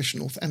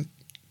population north and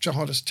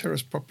jihadist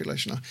terrorist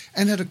population now,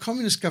 and had a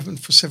communist government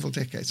for several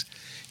decades.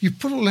 You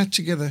put all that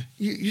together,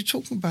 you're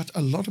talking about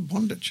a lot of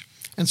bondage.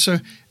 And so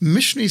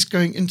missionaries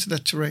going into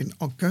that terrain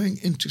are going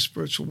into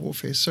spiritual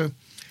warfare. So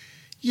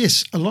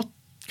yes, a lot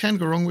can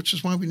go wrong, which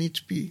is why we need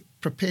to be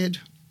prepared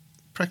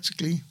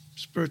practically,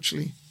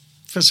 spiritually,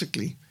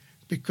 physically,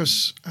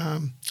 because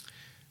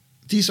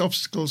these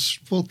obstacles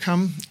will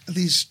come,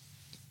 these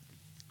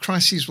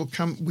crises will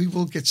come, we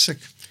will get sick,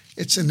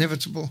 it's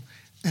inevitable,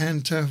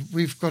 and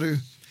we've got to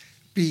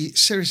be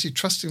seriously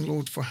trusting the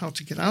Lord for how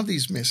to get out of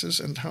these messes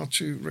and how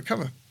to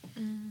recover.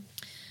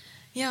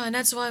 Yeah, and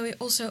that's why we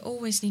also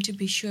always need to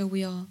be sure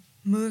we are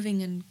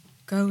moving and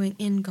going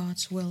in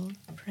God's will,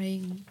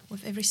 praying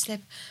with every step.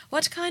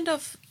 What kind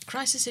of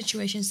crisis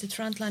situations did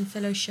Frontline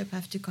Fellowship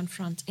have to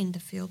confront in the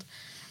field?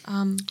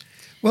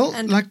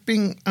 Like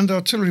being under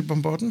artillery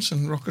bombardments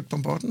and rocket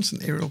bombardments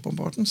and aerial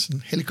bombardments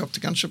and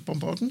helicopter gunship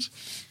bombardments.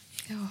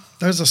 Oh.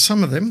 Those are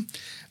some of them.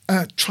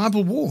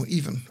 Tribal war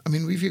even. I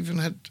mean, we've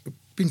even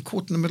been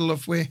caught in the middle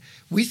of where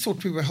we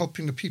thought we were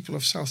helping the people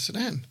of South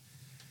Sudan.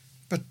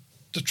 But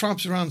the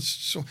tribes around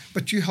saw,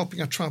 but you're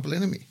helping a tribal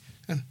enemy.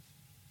 And,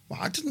 well,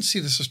 I didn't see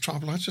this as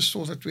tribal. I just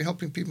saw that we're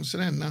helping people in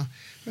Sudan now.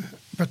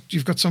 But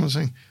you've got someone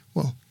saying,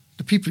 well,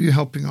 the people you're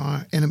helping are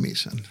our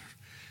enemies.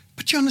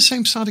 But you're on the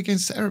same side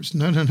against the Arabs.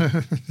 No.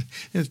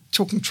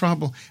 Talking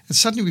tribal. And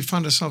suddenly we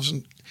find ourselves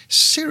in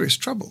serious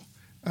trouble.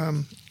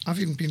 I've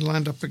even been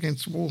lined up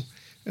against the wall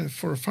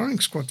for a firing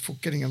squad for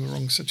getting in the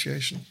wrong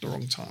situation at the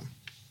wrong time.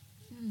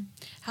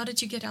 How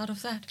did you get out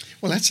of that?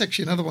 Well, that's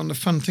actually another one of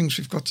the fun things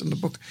we've got in the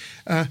book.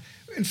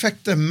 In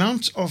fact, the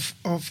amount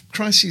of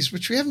crises,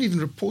 which we haven't even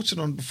reported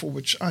on before,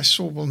 which I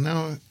saw, well,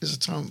 now is a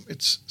time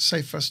it's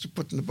safe for us to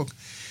put in the book.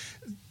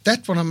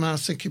 That one I'm now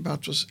thinking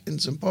about was in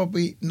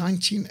Zimbabwe,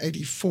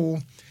 1984.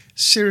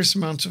 Serious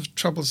amount of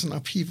troubles and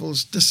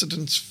upheavals,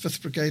 dissidents,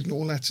 5th Brigade and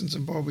all that in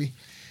Zimbabwe.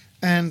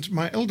 And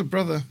my elder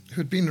brother,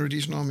 who had been in the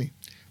Rhodesian Army,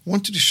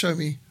 wanted to show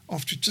me,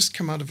 after he'd just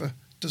come out of a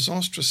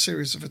disastrous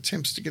series of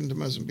attempts to get into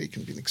Mozambique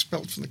and been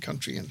expelled from the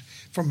country and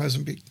from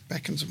Mozambique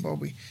back in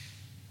Zimbabwe.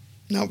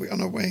 Now we're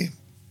on our way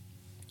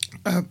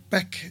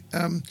back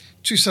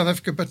to South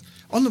Africa, but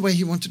on the way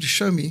he wanted to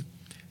show me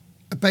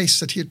a base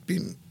that he had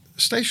been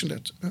stationed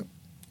at,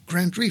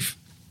 Grand Reef,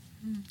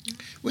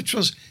 which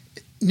was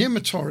near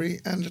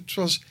Matari, and it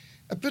was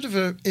a bit of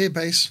an air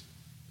base.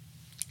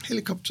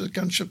 Helicopter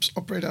gunships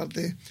operate out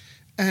there,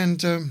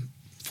 and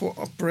for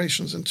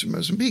operations into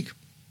Mozambique.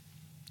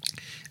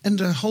 And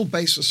the whole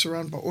base was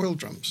surrounded by oil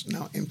drums,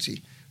 now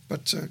empty,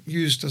 but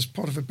used as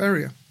part of a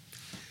barrier.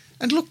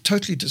 And looked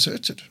totally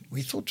deserted.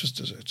 We thought it was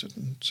deserted.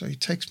 And so he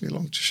takes me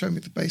along to show me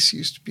the base he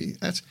used to be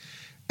at.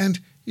 And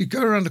you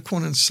go around the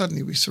corner and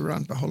suddenly we're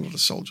surrounded by a whole lot of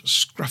soldiers,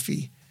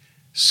 scruffy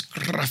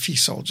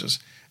soldiers,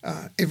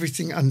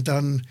 everything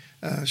undone,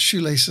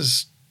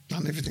 shoelaces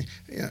done, everything.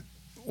 Yeah,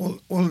 all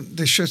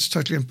their shirts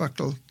totally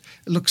unbuckled.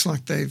 It looks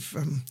like they've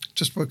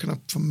just woken up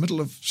from the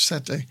middle of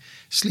Saturday,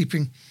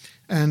 sleeping,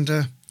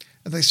 and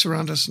they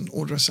surround us and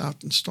order us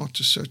out and start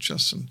to search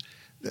us. And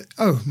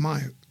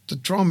the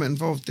drama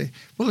involved there.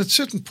 Well, at a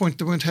certain point,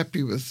 they weren't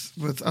happy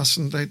with us,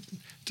 and they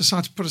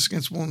decide to put us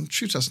against the wall and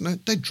shoot us. No,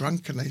 they're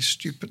drunk and they're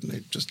stupid and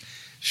they're just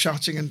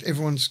shouting and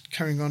everyone's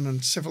carrying on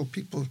and several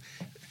people.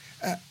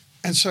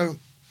 And so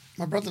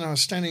my brother and I were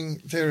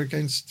standing there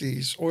against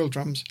these oil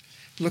drums,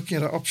 looking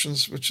at our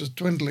options, which was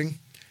dwindling.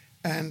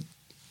 And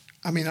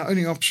I mean, our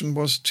only option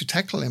was to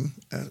tackle them,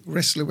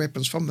 wrestle the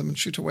weapons from them and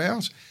shoot our way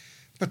out.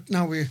 But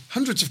now we're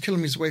hundreds of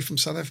kilometers away from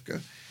South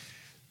Africa.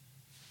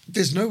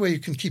 There's no way you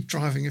can keep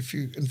driving if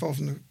you're involved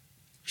in a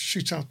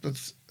shootout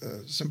with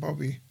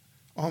Zimbabwe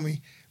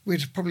army.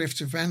 We'd probably have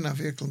to abandon our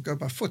vehicle and go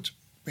by foot.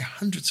 We're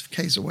hundreds of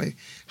k's away.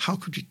 How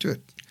could we do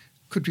it?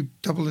 Could we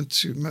double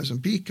into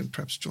Mozambique and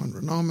perhaps join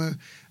Renamo?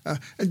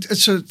 And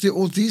so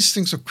all these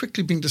things are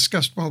quickly being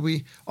discussed while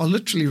we are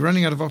literally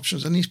running out of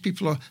options, and these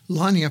people are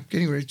lining up,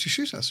 getting ready to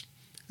shoot us.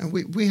 And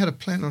we had a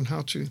plan on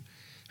how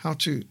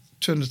to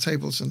turn the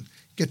tables and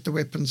get the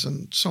weapons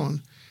and so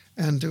on.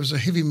 And there was a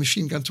heavy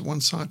machine gun to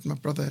one side. My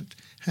brother had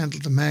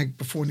handled the mag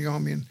before in the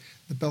army and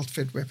the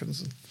belt-fed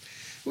weapons. And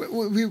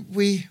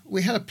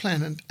we had a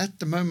plan, and at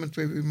the moment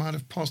where we might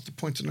have passed the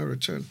point of no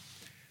return,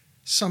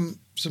 some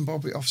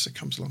Zimbabwe officer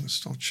comes along and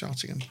starts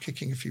shouting and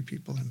kicking a few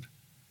people, and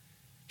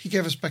he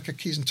gave us back our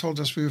keys and told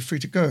us we were free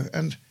to go.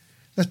 And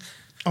that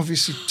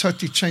obviously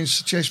totally changed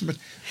the situation, but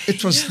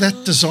it was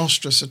that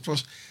disastrous.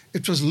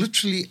 It was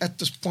literally at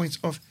this point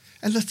of,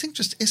 and the thing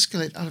just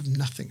escalated out of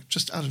nothing,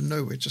 just out of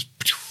nowhere, just,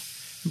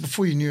 and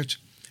before you knew it,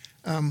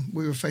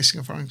 we were facing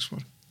a firing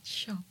squad.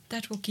 Sure,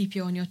 that will keep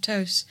you on your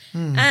toes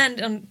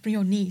and on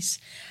your knees.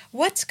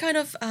 What kind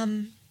of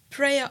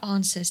prayer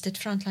answers did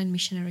Frontline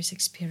missionaries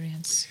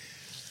experience?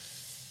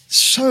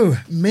 So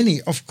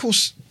many. Of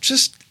course,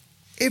 just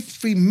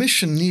every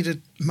mission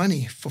needed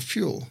money for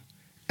fuel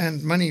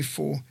and money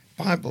for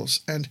Bibles.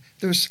 And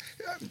there was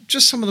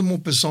just some of the more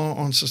bizarre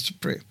answers to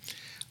prayer.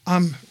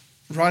 I'm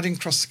riding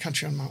across the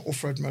country on my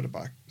off-road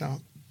motorbike.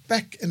 Now,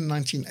 back in the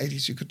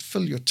 1980s, you could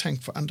fill your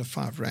tank for under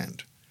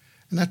R5.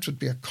 And that would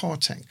be a car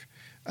tank.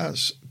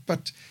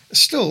 But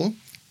still,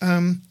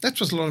 that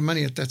was a lot of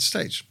money at that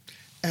stage.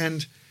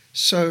 And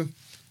so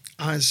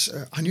I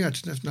knew I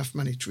didn't have enough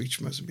money to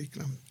reach Mozambique.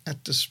 And I'm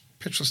at this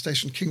petrol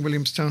station, King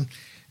Williamstown,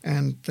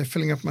 and they're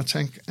filling up my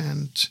tank.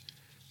 And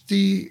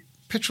the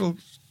petrol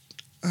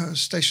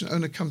station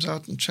owner comes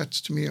out and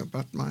chats to me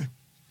about my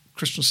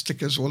Christian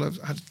stickers all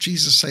over. I had a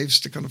Jesus Save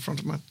sticker on the front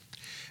of my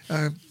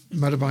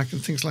motorbike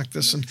and things like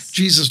this, and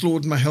Jesus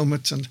Lord in my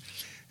helmet. And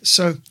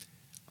so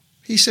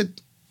he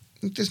said,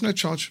 there's no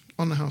charge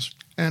on the house.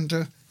 And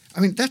I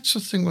mean, that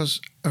sort of thing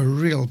was a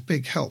real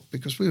big help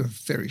because we were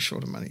very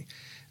short of money.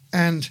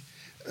 And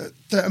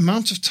the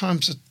amount of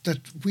times that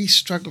we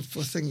struggled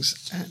for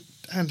things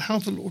and how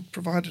the Lord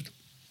provided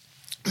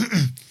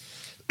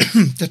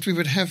that we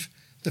would have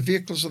the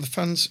vehicles or the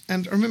funds.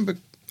 And I remember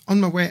on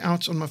my way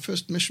out on my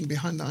first mission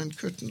behind the Iron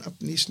Curtain up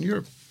in Eastern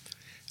Europe,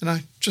 and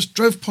I just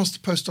drove past the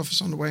post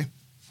office on the way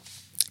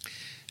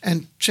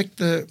and checked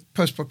the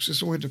post box.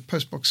 There's always a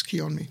post box key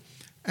on me.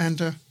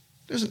 And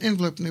there's an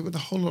envelope in there with a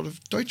whole lot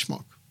of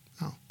Deutschmark.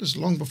 Now, this is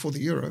long before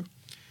the euro,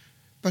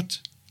 but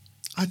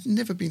I'd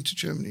never been to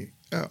Germany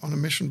on a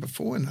mission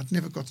before, and I'd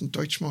never gotten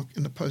Deutschmark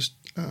in the post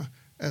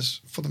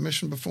as for the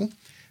mission before.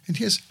 And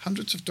here's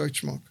hundreds of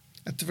Deutschmark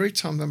at the very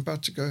time that I'm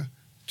about to go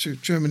to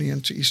Germany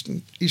and to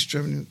East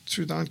Germany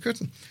through the Iron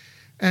Curtain.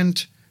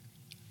 And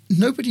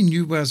nobody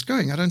knew where I was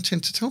going. I don't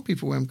tend to tell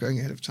people where I'm going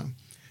ahead of time.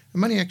 The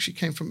money actually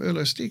came from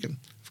Erlo Stegen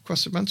of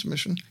Cross-the-Bunter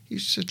mission. He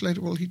said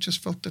later, well, he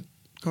just felt that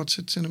God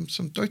said send him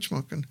some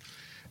Deutschmark, and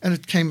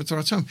it came at the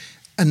right time.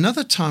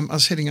 Another time I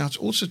was heading out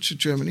also to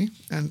Germany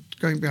and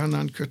going behind the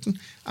Iron Curtain,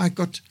 I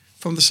got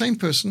from the same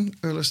person,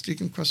 Erlo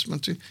Stegen,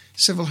 Cross-the-Bunter,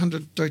 several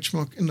hundred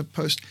Deutschmark in the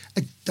post.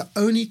 The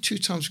only two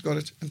times we got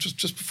it, and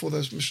just before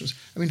those missions.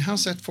 I mean,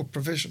 how's that for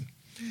provision?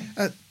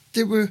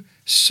 There were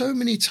so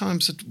many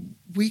times that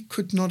we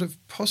could not have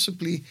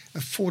possibly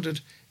afforded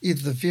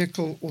either the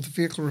vehicle or the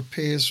vehicle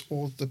repairs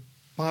or the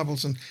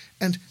Bibles,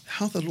 and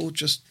how the Lord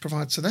just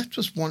provides. So that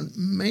was one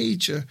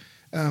major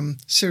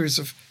series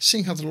of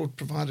seeing how the Lord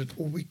provided,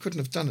 or we couldn't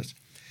have done it.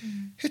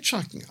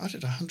 Hitchhiking. I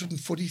did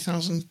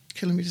 140,000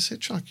 kilometers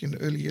hitchhiking in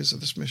the early years of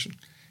this mission.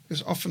 It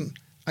was often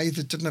I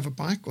either didn't have a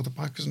bike or the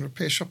bike was in a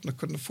repair shop and I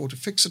couldn't afford to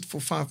fix it for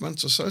 5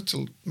 months or so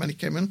till money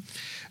came in,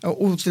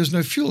 or there was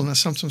no fuel, and I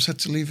sometimes had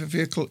to leave a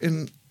vehicle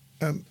in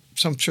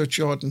some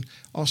churchyard and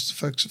ask the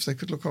folks if they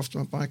could look after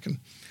my bike, and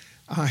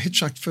I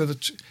hitchhiked further.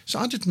 So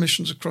I did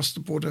missions across the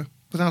border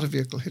without a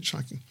vehicle,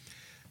 hitchhiking.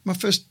 My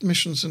first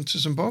missions into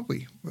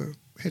Zimbabwe were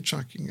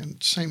hitchhiking,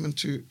 and same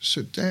into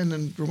Sudan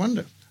and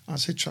Rwanda. I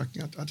was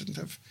hitchhiking. I didn't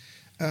have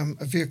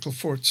a vehicle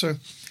for it. So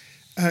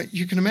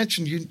you can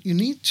imagine you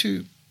need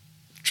to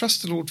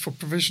trust the Lord for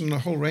provision in a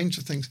whole range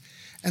of things.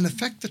 And the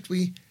fact that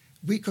we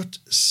got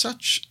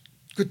such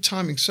good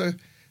timing. So,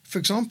 for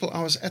example,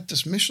 I was at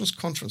this missions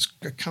conference,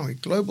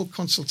 Global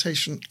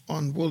Consultation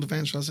on World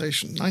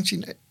Evangelization,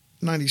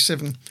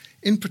 1997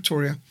 in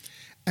Pretoria,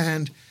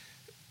 and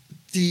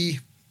the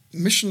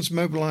missions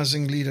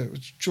mobilizing leader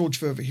was George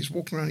Verver. He's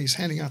walking around, he's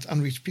handing out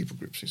unreached people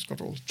groups. He's got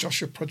all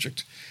Joshua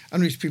Project,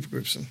 unreached people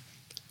groups. And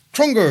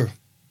Krongo,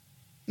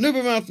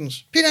 Nuba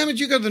Mountains. Peter Hammond,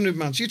 you go to the Nuba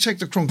Mountains. You take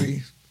the Krongo.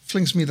 He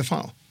flings me the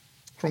file.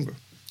 Krongo.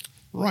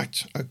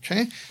 Right,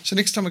 okay. So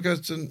next time I go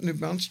to the Nuba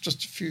Mountains,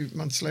 just a few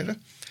months later,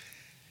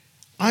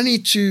 I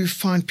need to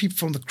find people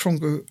from the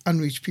Krongo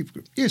unreached people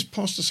group. Yes,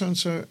 Pastor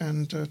so-and-so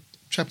and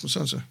chaplain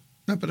so-and-so.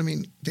 No, but I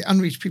mean the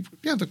unreached people.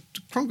 Yeah, the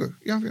Krongo.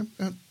 Yeah.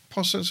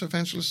 Pastor so-and-so,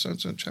 evangelist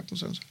so-and-so, and chaplain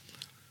so-and-so.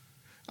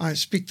 I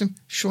speak to them.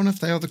 Sure enough,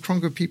 they are the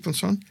Krongo people and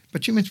so on.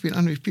 But you're meant to be an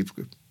unreached people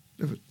group.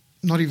 There were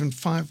not even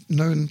 5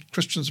 known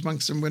Christians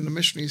amongst them when the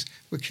missionaries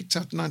were kicked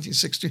out in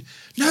 1960.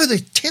 No, there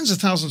are tens of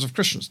thousands of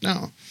Christians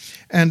now.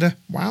 And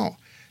wow.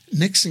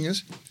 Next thing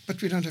is,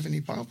 but we don't have any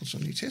Bibles or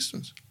New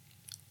Testaments.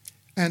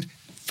 And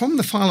from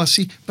the file I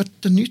see, but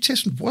the New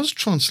Testament was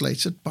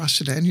translated by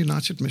Sudan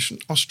United Mission,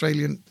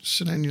 Australian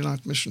Sudan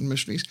United Mission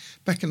missionaries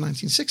back in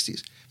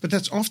 1960s. But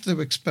that's after they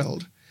were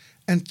expelled.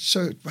 And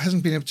so it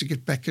hasn't been able to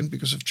get back in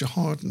because of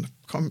jihad and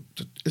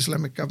the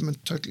Islamic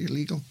government, totally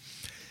illegal.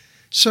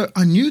 So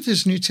I knew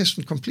this New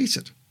Testament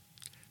completed.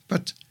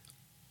 But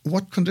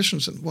what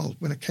conditions? And well,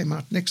 when it came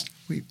out next,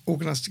 we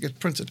organized to get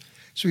printed.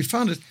 So we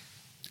found it.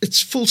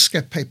 It's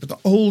foolscap paper, the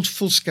old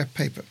foolscap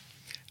paper,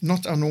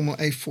 not our normal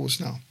A4s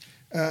now.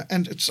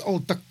 And it's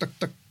old duck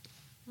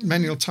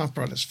manual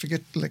typewriters.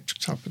 Forget electric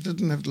typewriters. It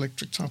didn't have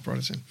electric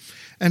typewriters in.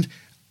 And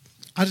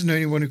I didn't know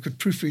anyone who could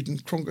proofread in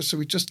Krongo, so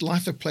we just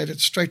lithoplated it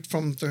straight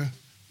from the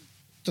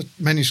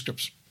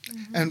manuscripts.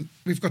 Mm-hmm. And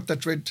we've got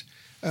that red,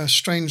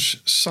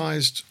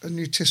 strange-sized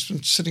New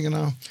Testament sitting in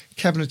our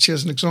cabinet here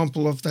as an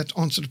example of that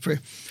answer to prayer.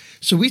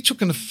 So we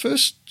took in the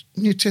first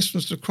New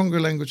Testament to the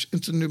Krongo language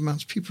into the Nuba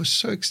Mountains. People were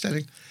so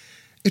ecstatic.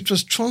 It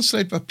was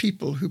translated by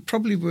people who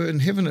probably were in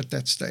heaven at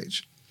that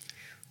stage.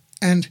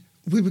 And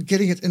we were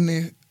getting it in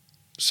there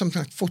something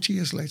like 40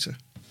 years later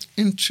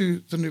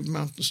into the Nuba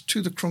Mountains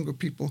to the Krongo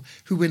people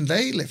who, when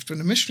they left, when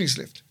the missionaries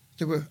left,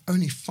 there were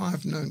only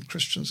 5 known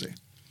Christians there.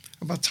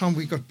 And by the time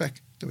we got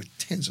back, there were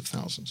tens of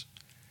thousands.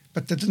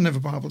 But they didn't have a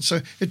Bible.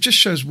 So it just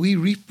shows we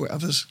reap where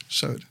others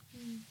sowed.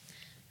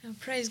 Now,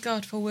 praise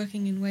God for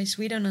working in ways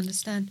we don't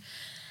understand.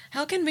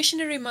 How can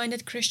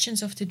missionary-minded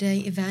Christians of today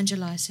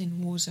evangelize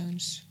in war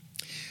zones?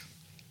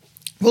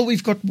 Well,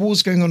 we've got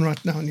wars going on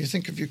right now, and you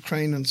think of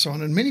Ukraine and so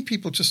on, and many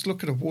people just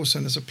look at a war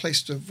zone as a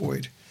place to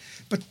avoid.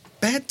 But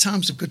bad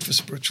times are good for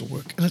spiritual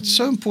work, and it's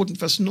so important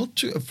for us not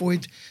to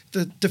avoid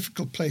the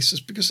difficult places,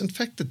 because, in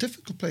fact, the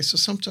difficult places are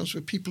sometimes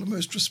where people are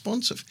most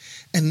responsive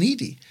and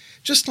needy.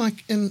 Just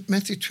like in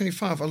Matthew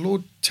 25, our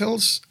Lord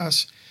tells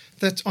us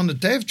that on the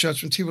day of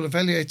judgment, he will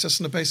evaluate us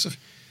on the basis of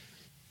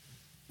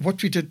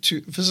what we did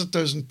to visit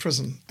those in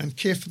prison and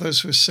care for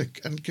those who are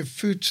sick and give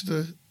food to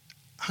the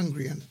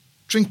hungry and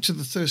drink to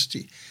the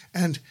thirsty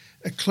and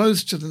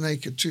clothes to the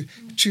naked,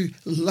 to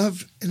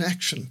love in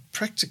action,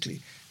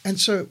 practically. And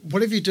so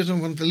whatever you did on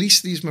one of the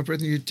least of these, my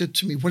brethren, you did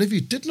to me. Whatever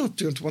you did not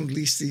do unto one of the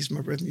least of these,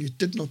 my brethren, you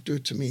did not do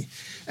it to me.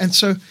 And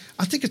so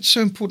I think it's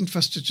so important for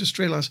us to just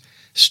realize,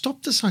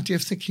 stop this idea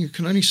of thinking you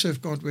can only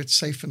serve God where it's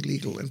safe and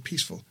legal and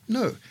peaceful.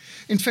 No.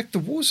 In fact, the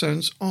war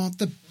zones are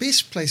the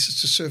best places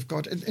to serve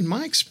God. And in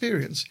my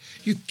experience,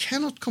 you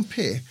cannot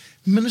compare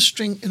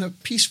ministering in a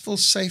peaceful,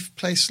 safe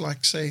place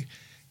like, say,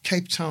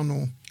 Cape Town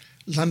or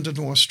London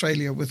or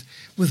Australia with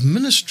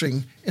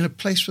ministering in a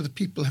place where the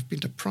people have been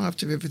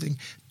deprived of everything,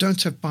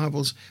 don't have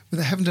Bibles, where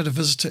they haven't had a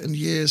visitor in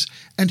years,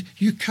 and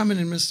you come in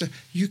and minister,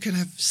 you can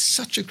have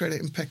such a greater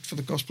impact for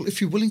the gospel.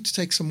 If you're willing to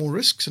take some more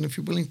risks and if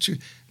you're willing to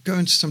go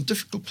into some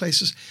difficult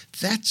places,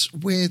 that's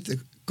where the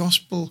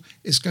gospel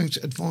is going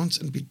to advance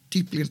and be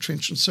deeply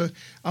entrenched. And so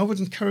I would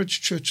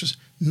encourage churches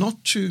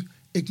not to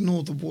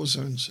ignore the war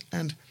zones.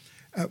 And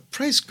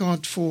praise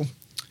God for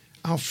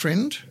our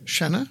friend,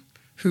 Shanna,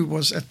 who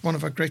was at one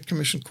of our Great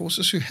Commission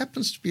courses, who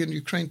happens to be in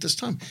Ukraine at this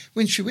time.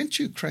 When she went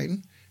to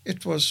Ukraine,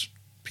 it was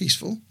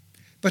peaceful,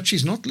 but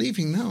she's not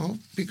leaving now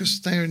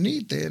because they're in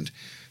need there. And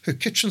her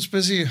kitchen's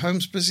busy, her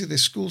home's busy, their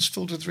school's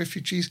filled with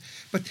refugees.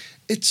 But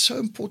it's so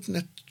important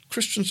that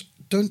Christians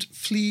don't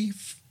flee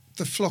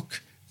the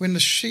flock. When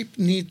the sheep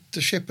need the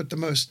shepherd the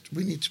most,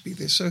 we need to be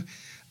there. So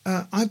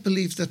I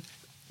believe that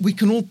we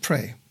can all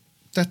pray.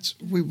 That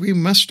we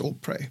must all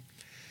pray.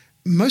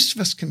 Most of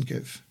us can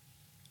give,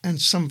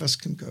 and some of us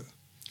can go.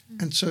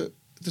 And so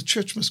the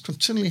church must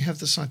continually have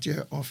this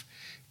idea of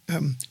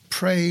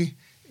pray,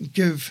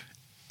 give,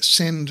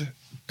 send,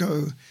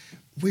 go.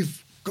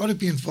 We've got to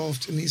be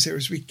involved in these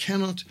areas. We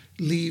cannot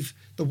leave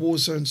the war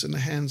zones in the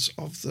hands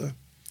of the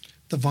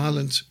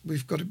violent.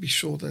 We've got to be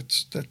sure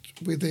that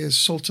we're there as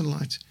salt and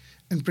light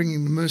and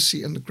bringing the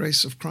mercy and the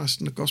grace of Christ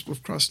and the gospel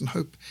of Christ and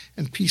hope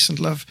and peace and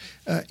love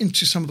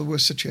into some of the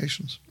worst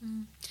situations.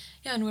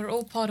 Yeah, and we're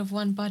all part of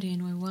one body,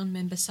 and when one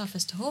member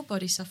suffers, the whole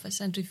body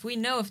suffers. And if we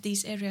know of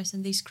these areas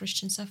and these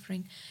Christian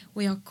suffering,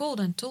 we are called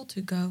and told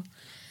to go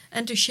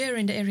and to share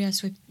in the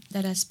areas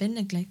that has been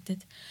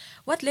neglected.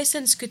 What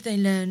lessons could they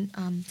learn,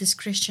 these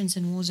Christians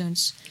in war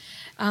zones,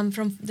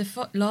 from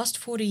the last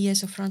 40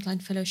 years of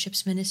Frontline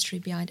Fellowship's ministry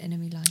behind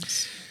enemy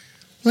lines?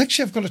 Well,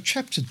 actually, I've got a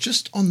chapter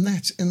just on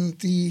that in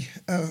the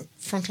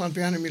Frontline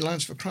Behind Enemy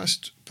Lines for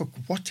Christ book.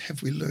 What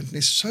have we learned? And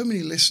there's so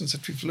many lessons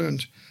that we've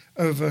learned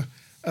over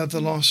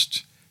the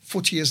last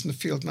 40 years in the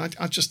field. And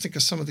I just think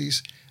of some of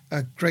these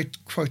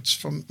great quotes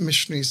from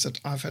missionaries that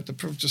I've had the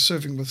privilege of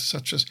serving with,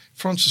 such as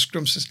Francis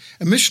Grimm says,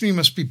 a missionary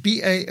must be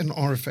BA and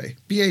RFA.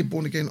 BA,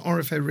 born again,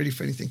 RFA, ready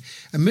for anything.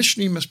 A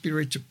missionary must be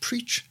ready to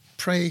preach,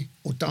 pray,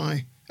 or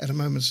die at a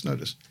moment's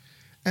notice.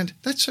 And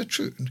that's so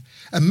true.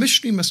 A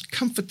missionary must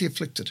comfort the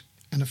afflicted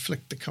and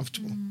afflict the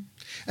comfortable.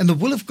 And the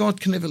will of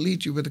God can never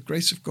lead you where the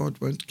grace of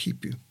God won't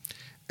keep you.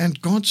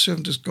 And God's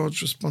servant is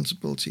God's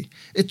responsibility.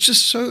 It's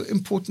just so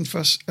important for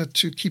us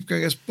to keep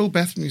going. As Bill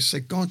Batham used to say,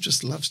 God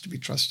just loves to be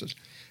trusted.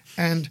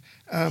 And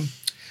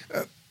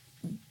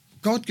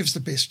God gives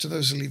the best to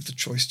those who leave the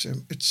choice to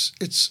him.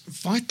 It's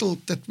vital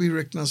that we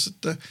recognize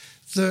that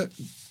the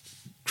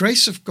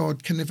grace of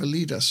God can never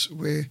lead us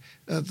where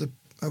the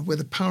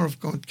power of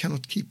God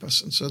cannot keep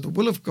us. And so the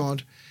will of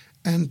God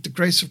and the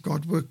grace of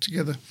God work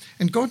together.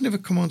 And God never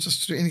commands us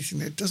to do anything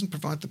that doesn't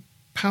provide the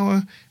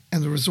power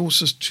and the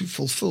resources to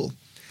fulfill.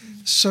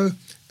 So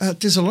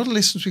there's a lot of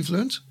lessons we've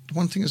learned.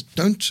 One thing is,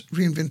 don't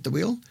reinvent the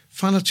wheel.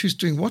 Find out who's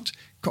doing what.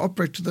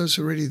 Cooperate with those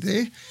who are already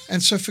there.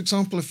 And so, for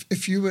example,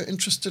 if you were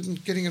interested in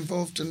getting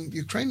involved in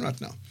Ukraine right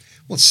now,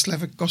 well,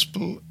 Slavic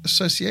Gospel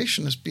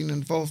Association has been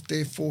involved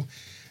there for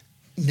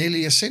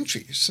nearly a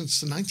century, since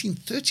the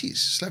 1930s.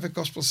 Slavic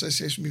Gospel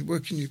Association has been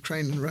working in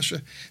Ukraine and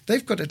Russia.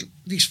 They've got at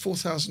least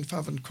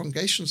 4,500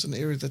 congregations in the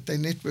area that they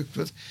networked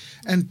with,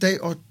 and they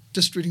are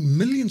distributing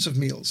millions of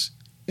meals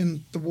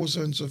in the war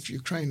zones of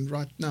Ukraine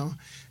right now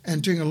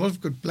and doing a lot of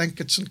good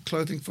blankets and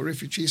clothing for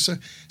refugees. So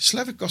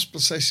Slavic Gospel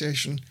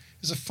Association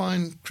is a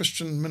fine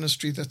Christian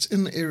ministry that's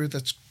in the area,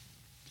 that's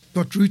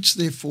got roots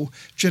there for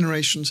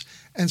generations,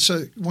 and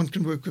so one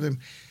can work with them.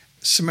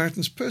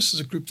 Samaritan's Purse is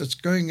a group that's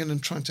going in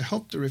and trying to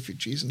help the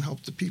refugees and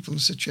help the people in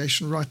the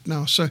situation right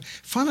now. So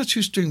find out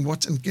who's doing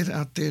what and get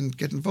out there and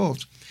get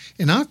involved.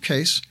 In our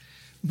case,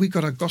 we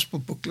got our gospel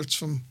booklets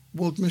from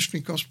World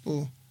Missionary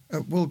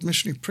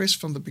Press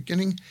from the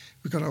beginning.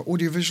 We got our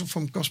audiovisual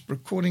from Gospel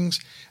Recordings.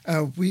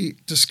 We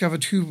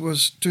discovered who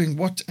was doing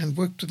what and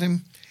worked with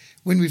them.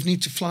 When we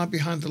need to fly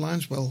behind the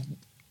lines, well,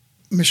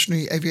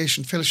 Missionary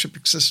Aviation Fellowship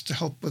exists to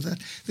help with that.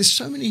 There's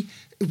so many,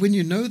 when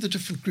you know the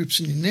different groups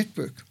in your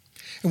network.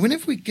 And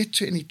whenever we get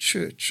to any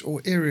church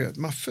or area,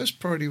 my first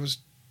priority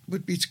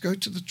would be to go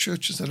to the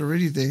churches that are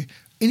already there,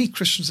 any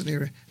Christians in the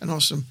area, and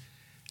ask them,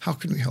 how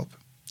can we help?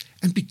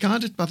 And be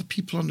guided by the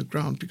people on the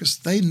ground, because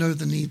they know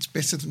the needs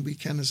better than we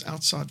can as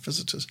outside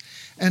visitors.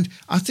 And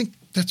I think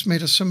that's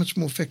made us so much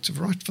more effective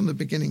right from the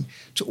beginning,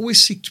 to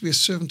always seek to be a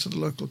servant to the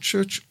local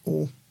church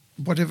or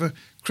whatever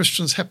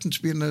Christians happen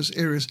to be in those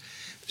areas.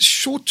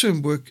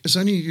 Short-term work is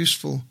only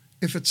useful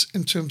if it's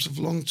in terms of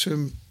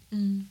long-term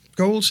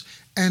goals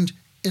and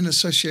in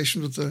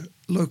association with the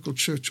local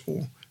church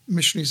or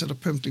missionaries that are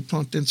permanently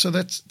planted in. So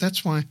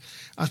that's why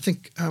I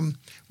think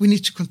we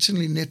need to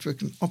continually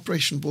network, and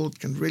Operation World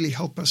can really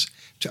help us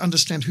to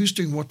understand who's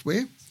doing what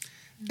where.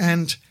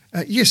 And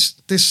yes,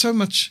 there's so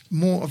much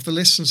more of the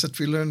lessons that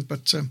we learn,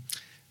 but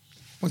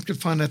one can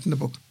find that in the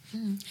book.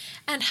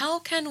 And how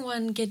can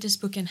one get this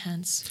book in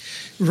hands?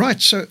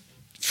 Right, so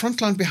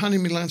Frontline Behind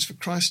Enemy Lines for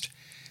Christ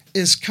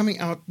is coming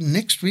out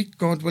next week,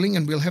 God willing,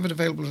 and we'll have it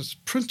available as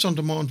print on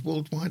demand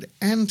worldwide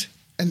and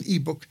an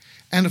ebook,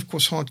 and of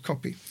course hard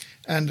copy.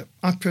 And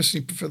I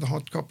personally prefer the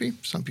hard copy.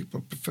 Some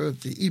people prefer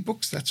the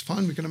ebooks. That's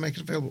fine. We're going to make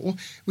it available. Or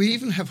we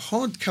even have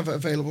hardcover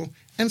available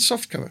and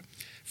softcover.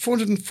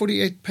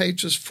 448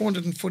 pages,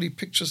 440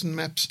 pictures and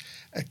maps,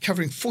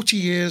 covering 40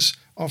 years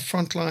of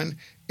Frontline.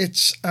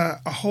 It's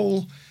a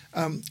whole.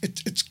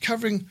 It's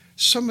covering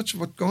so much of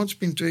what God's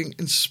been doing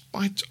in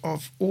spite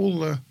of all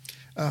the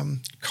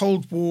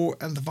Cold War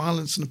and the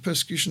violence and the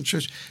persecution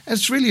church. And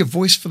it's really a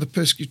voice for the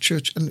persecuted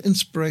church and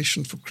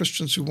inspiration for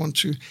Christians who want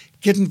to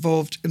get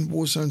involved in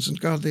war zones and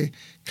go out their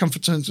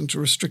comfort zones into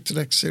restricted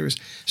access areas.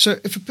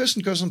 So if a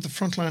person goes on the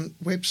Frontline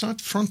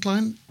website,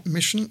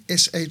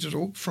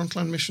 frontline-missionsa.org,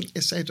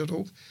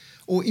 frontline-missionsa.org,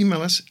 or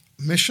email us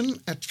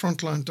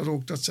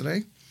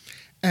mission@frontline.org.za,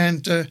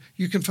 and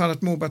you can find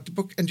out more about the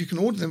book, and you can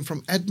order them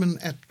from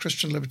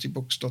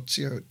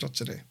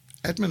admin@christianlibertybooks.co.za,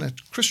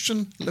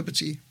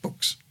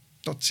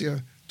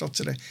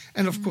 admin@christianlibertybooks.co.za,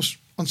 and of course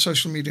on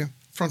social media,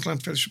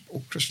 Frontline Fellowship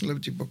or Christian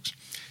Liberty Books.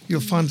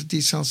 You'll find the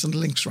details and the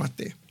links right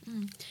there.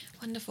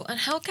 Wonderful. And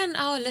how can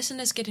our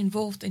listeners get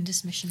involved in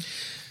this mission?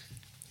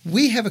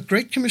 We have a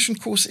Great Commission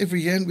course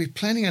every year, and we're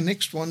planning our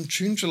next one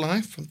June,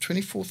 July, from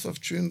 24th of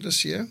June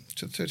this year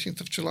to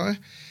 13th of July.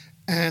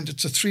 And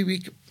it's a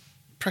 3-week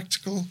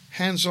practical,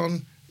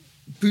 hands-on,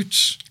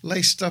 boots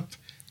laced up,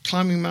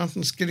 climbing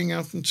mountains, getting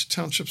out into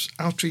townships,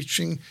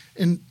 outreaching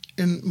in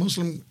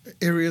Muslim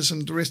areas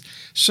and the rest.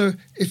 So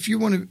if you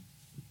want to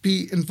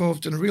be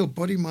involved in a real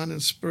body, mind,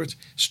 and spirit,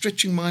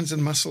 stretching minds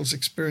and muscles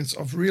experience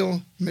of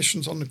real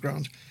missions on the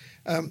ground,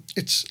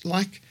 it's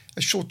like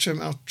a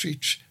short-term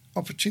outreach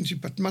opportunity,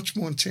 but much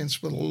more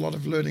intense with a lot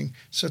of learning.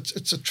 So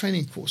it's a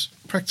training course,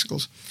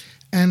 practicals.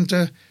 And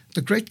the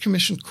Great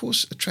Commission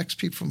course attracts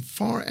people from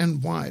far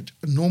and wide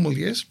in normal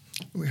years.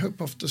 We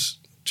hope after this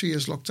 2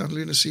 years lockdown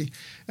lunacy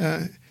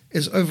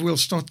is over, we'll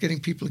start getting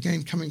people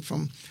again coming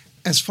from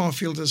as far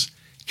afield as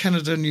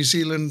Canada, New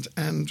Zealand,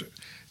 and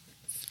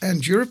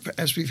Europe,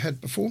 as we've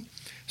had before.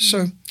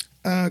 So,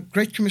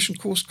 Great Commission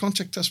course,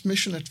 contact us,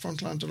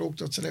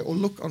 mission@frontline.org.za, or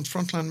look on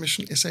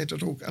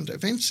frontlinemissionsa.org under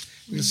events.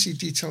 You'll see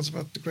details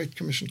about the Great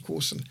Commission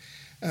course and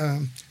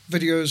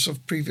videos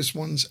of previous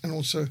ones, and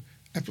also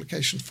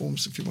application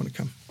forms if you want to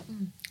come.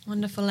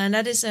 Wonderful. And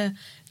that is a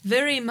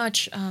very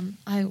much,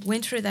 I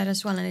went through that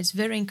as well, and it's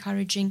very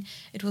encouraging.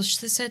 It will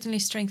certainly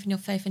strengthen your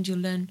faith, and you'll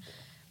learn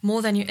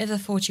more than you ever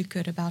thought you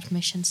could about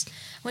missions.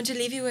 I want to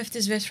leave you with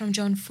this verse from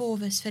John 4,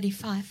 verse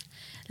 35.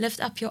 Lift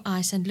up your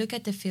eyes and look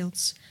at the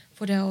fields,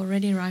 for they are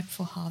already ripe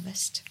for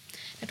harvest.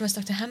 That was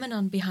Dr. Hammond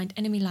on Behind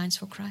Enemy Lines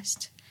for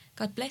Christ.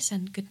 God bless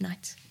and good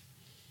night.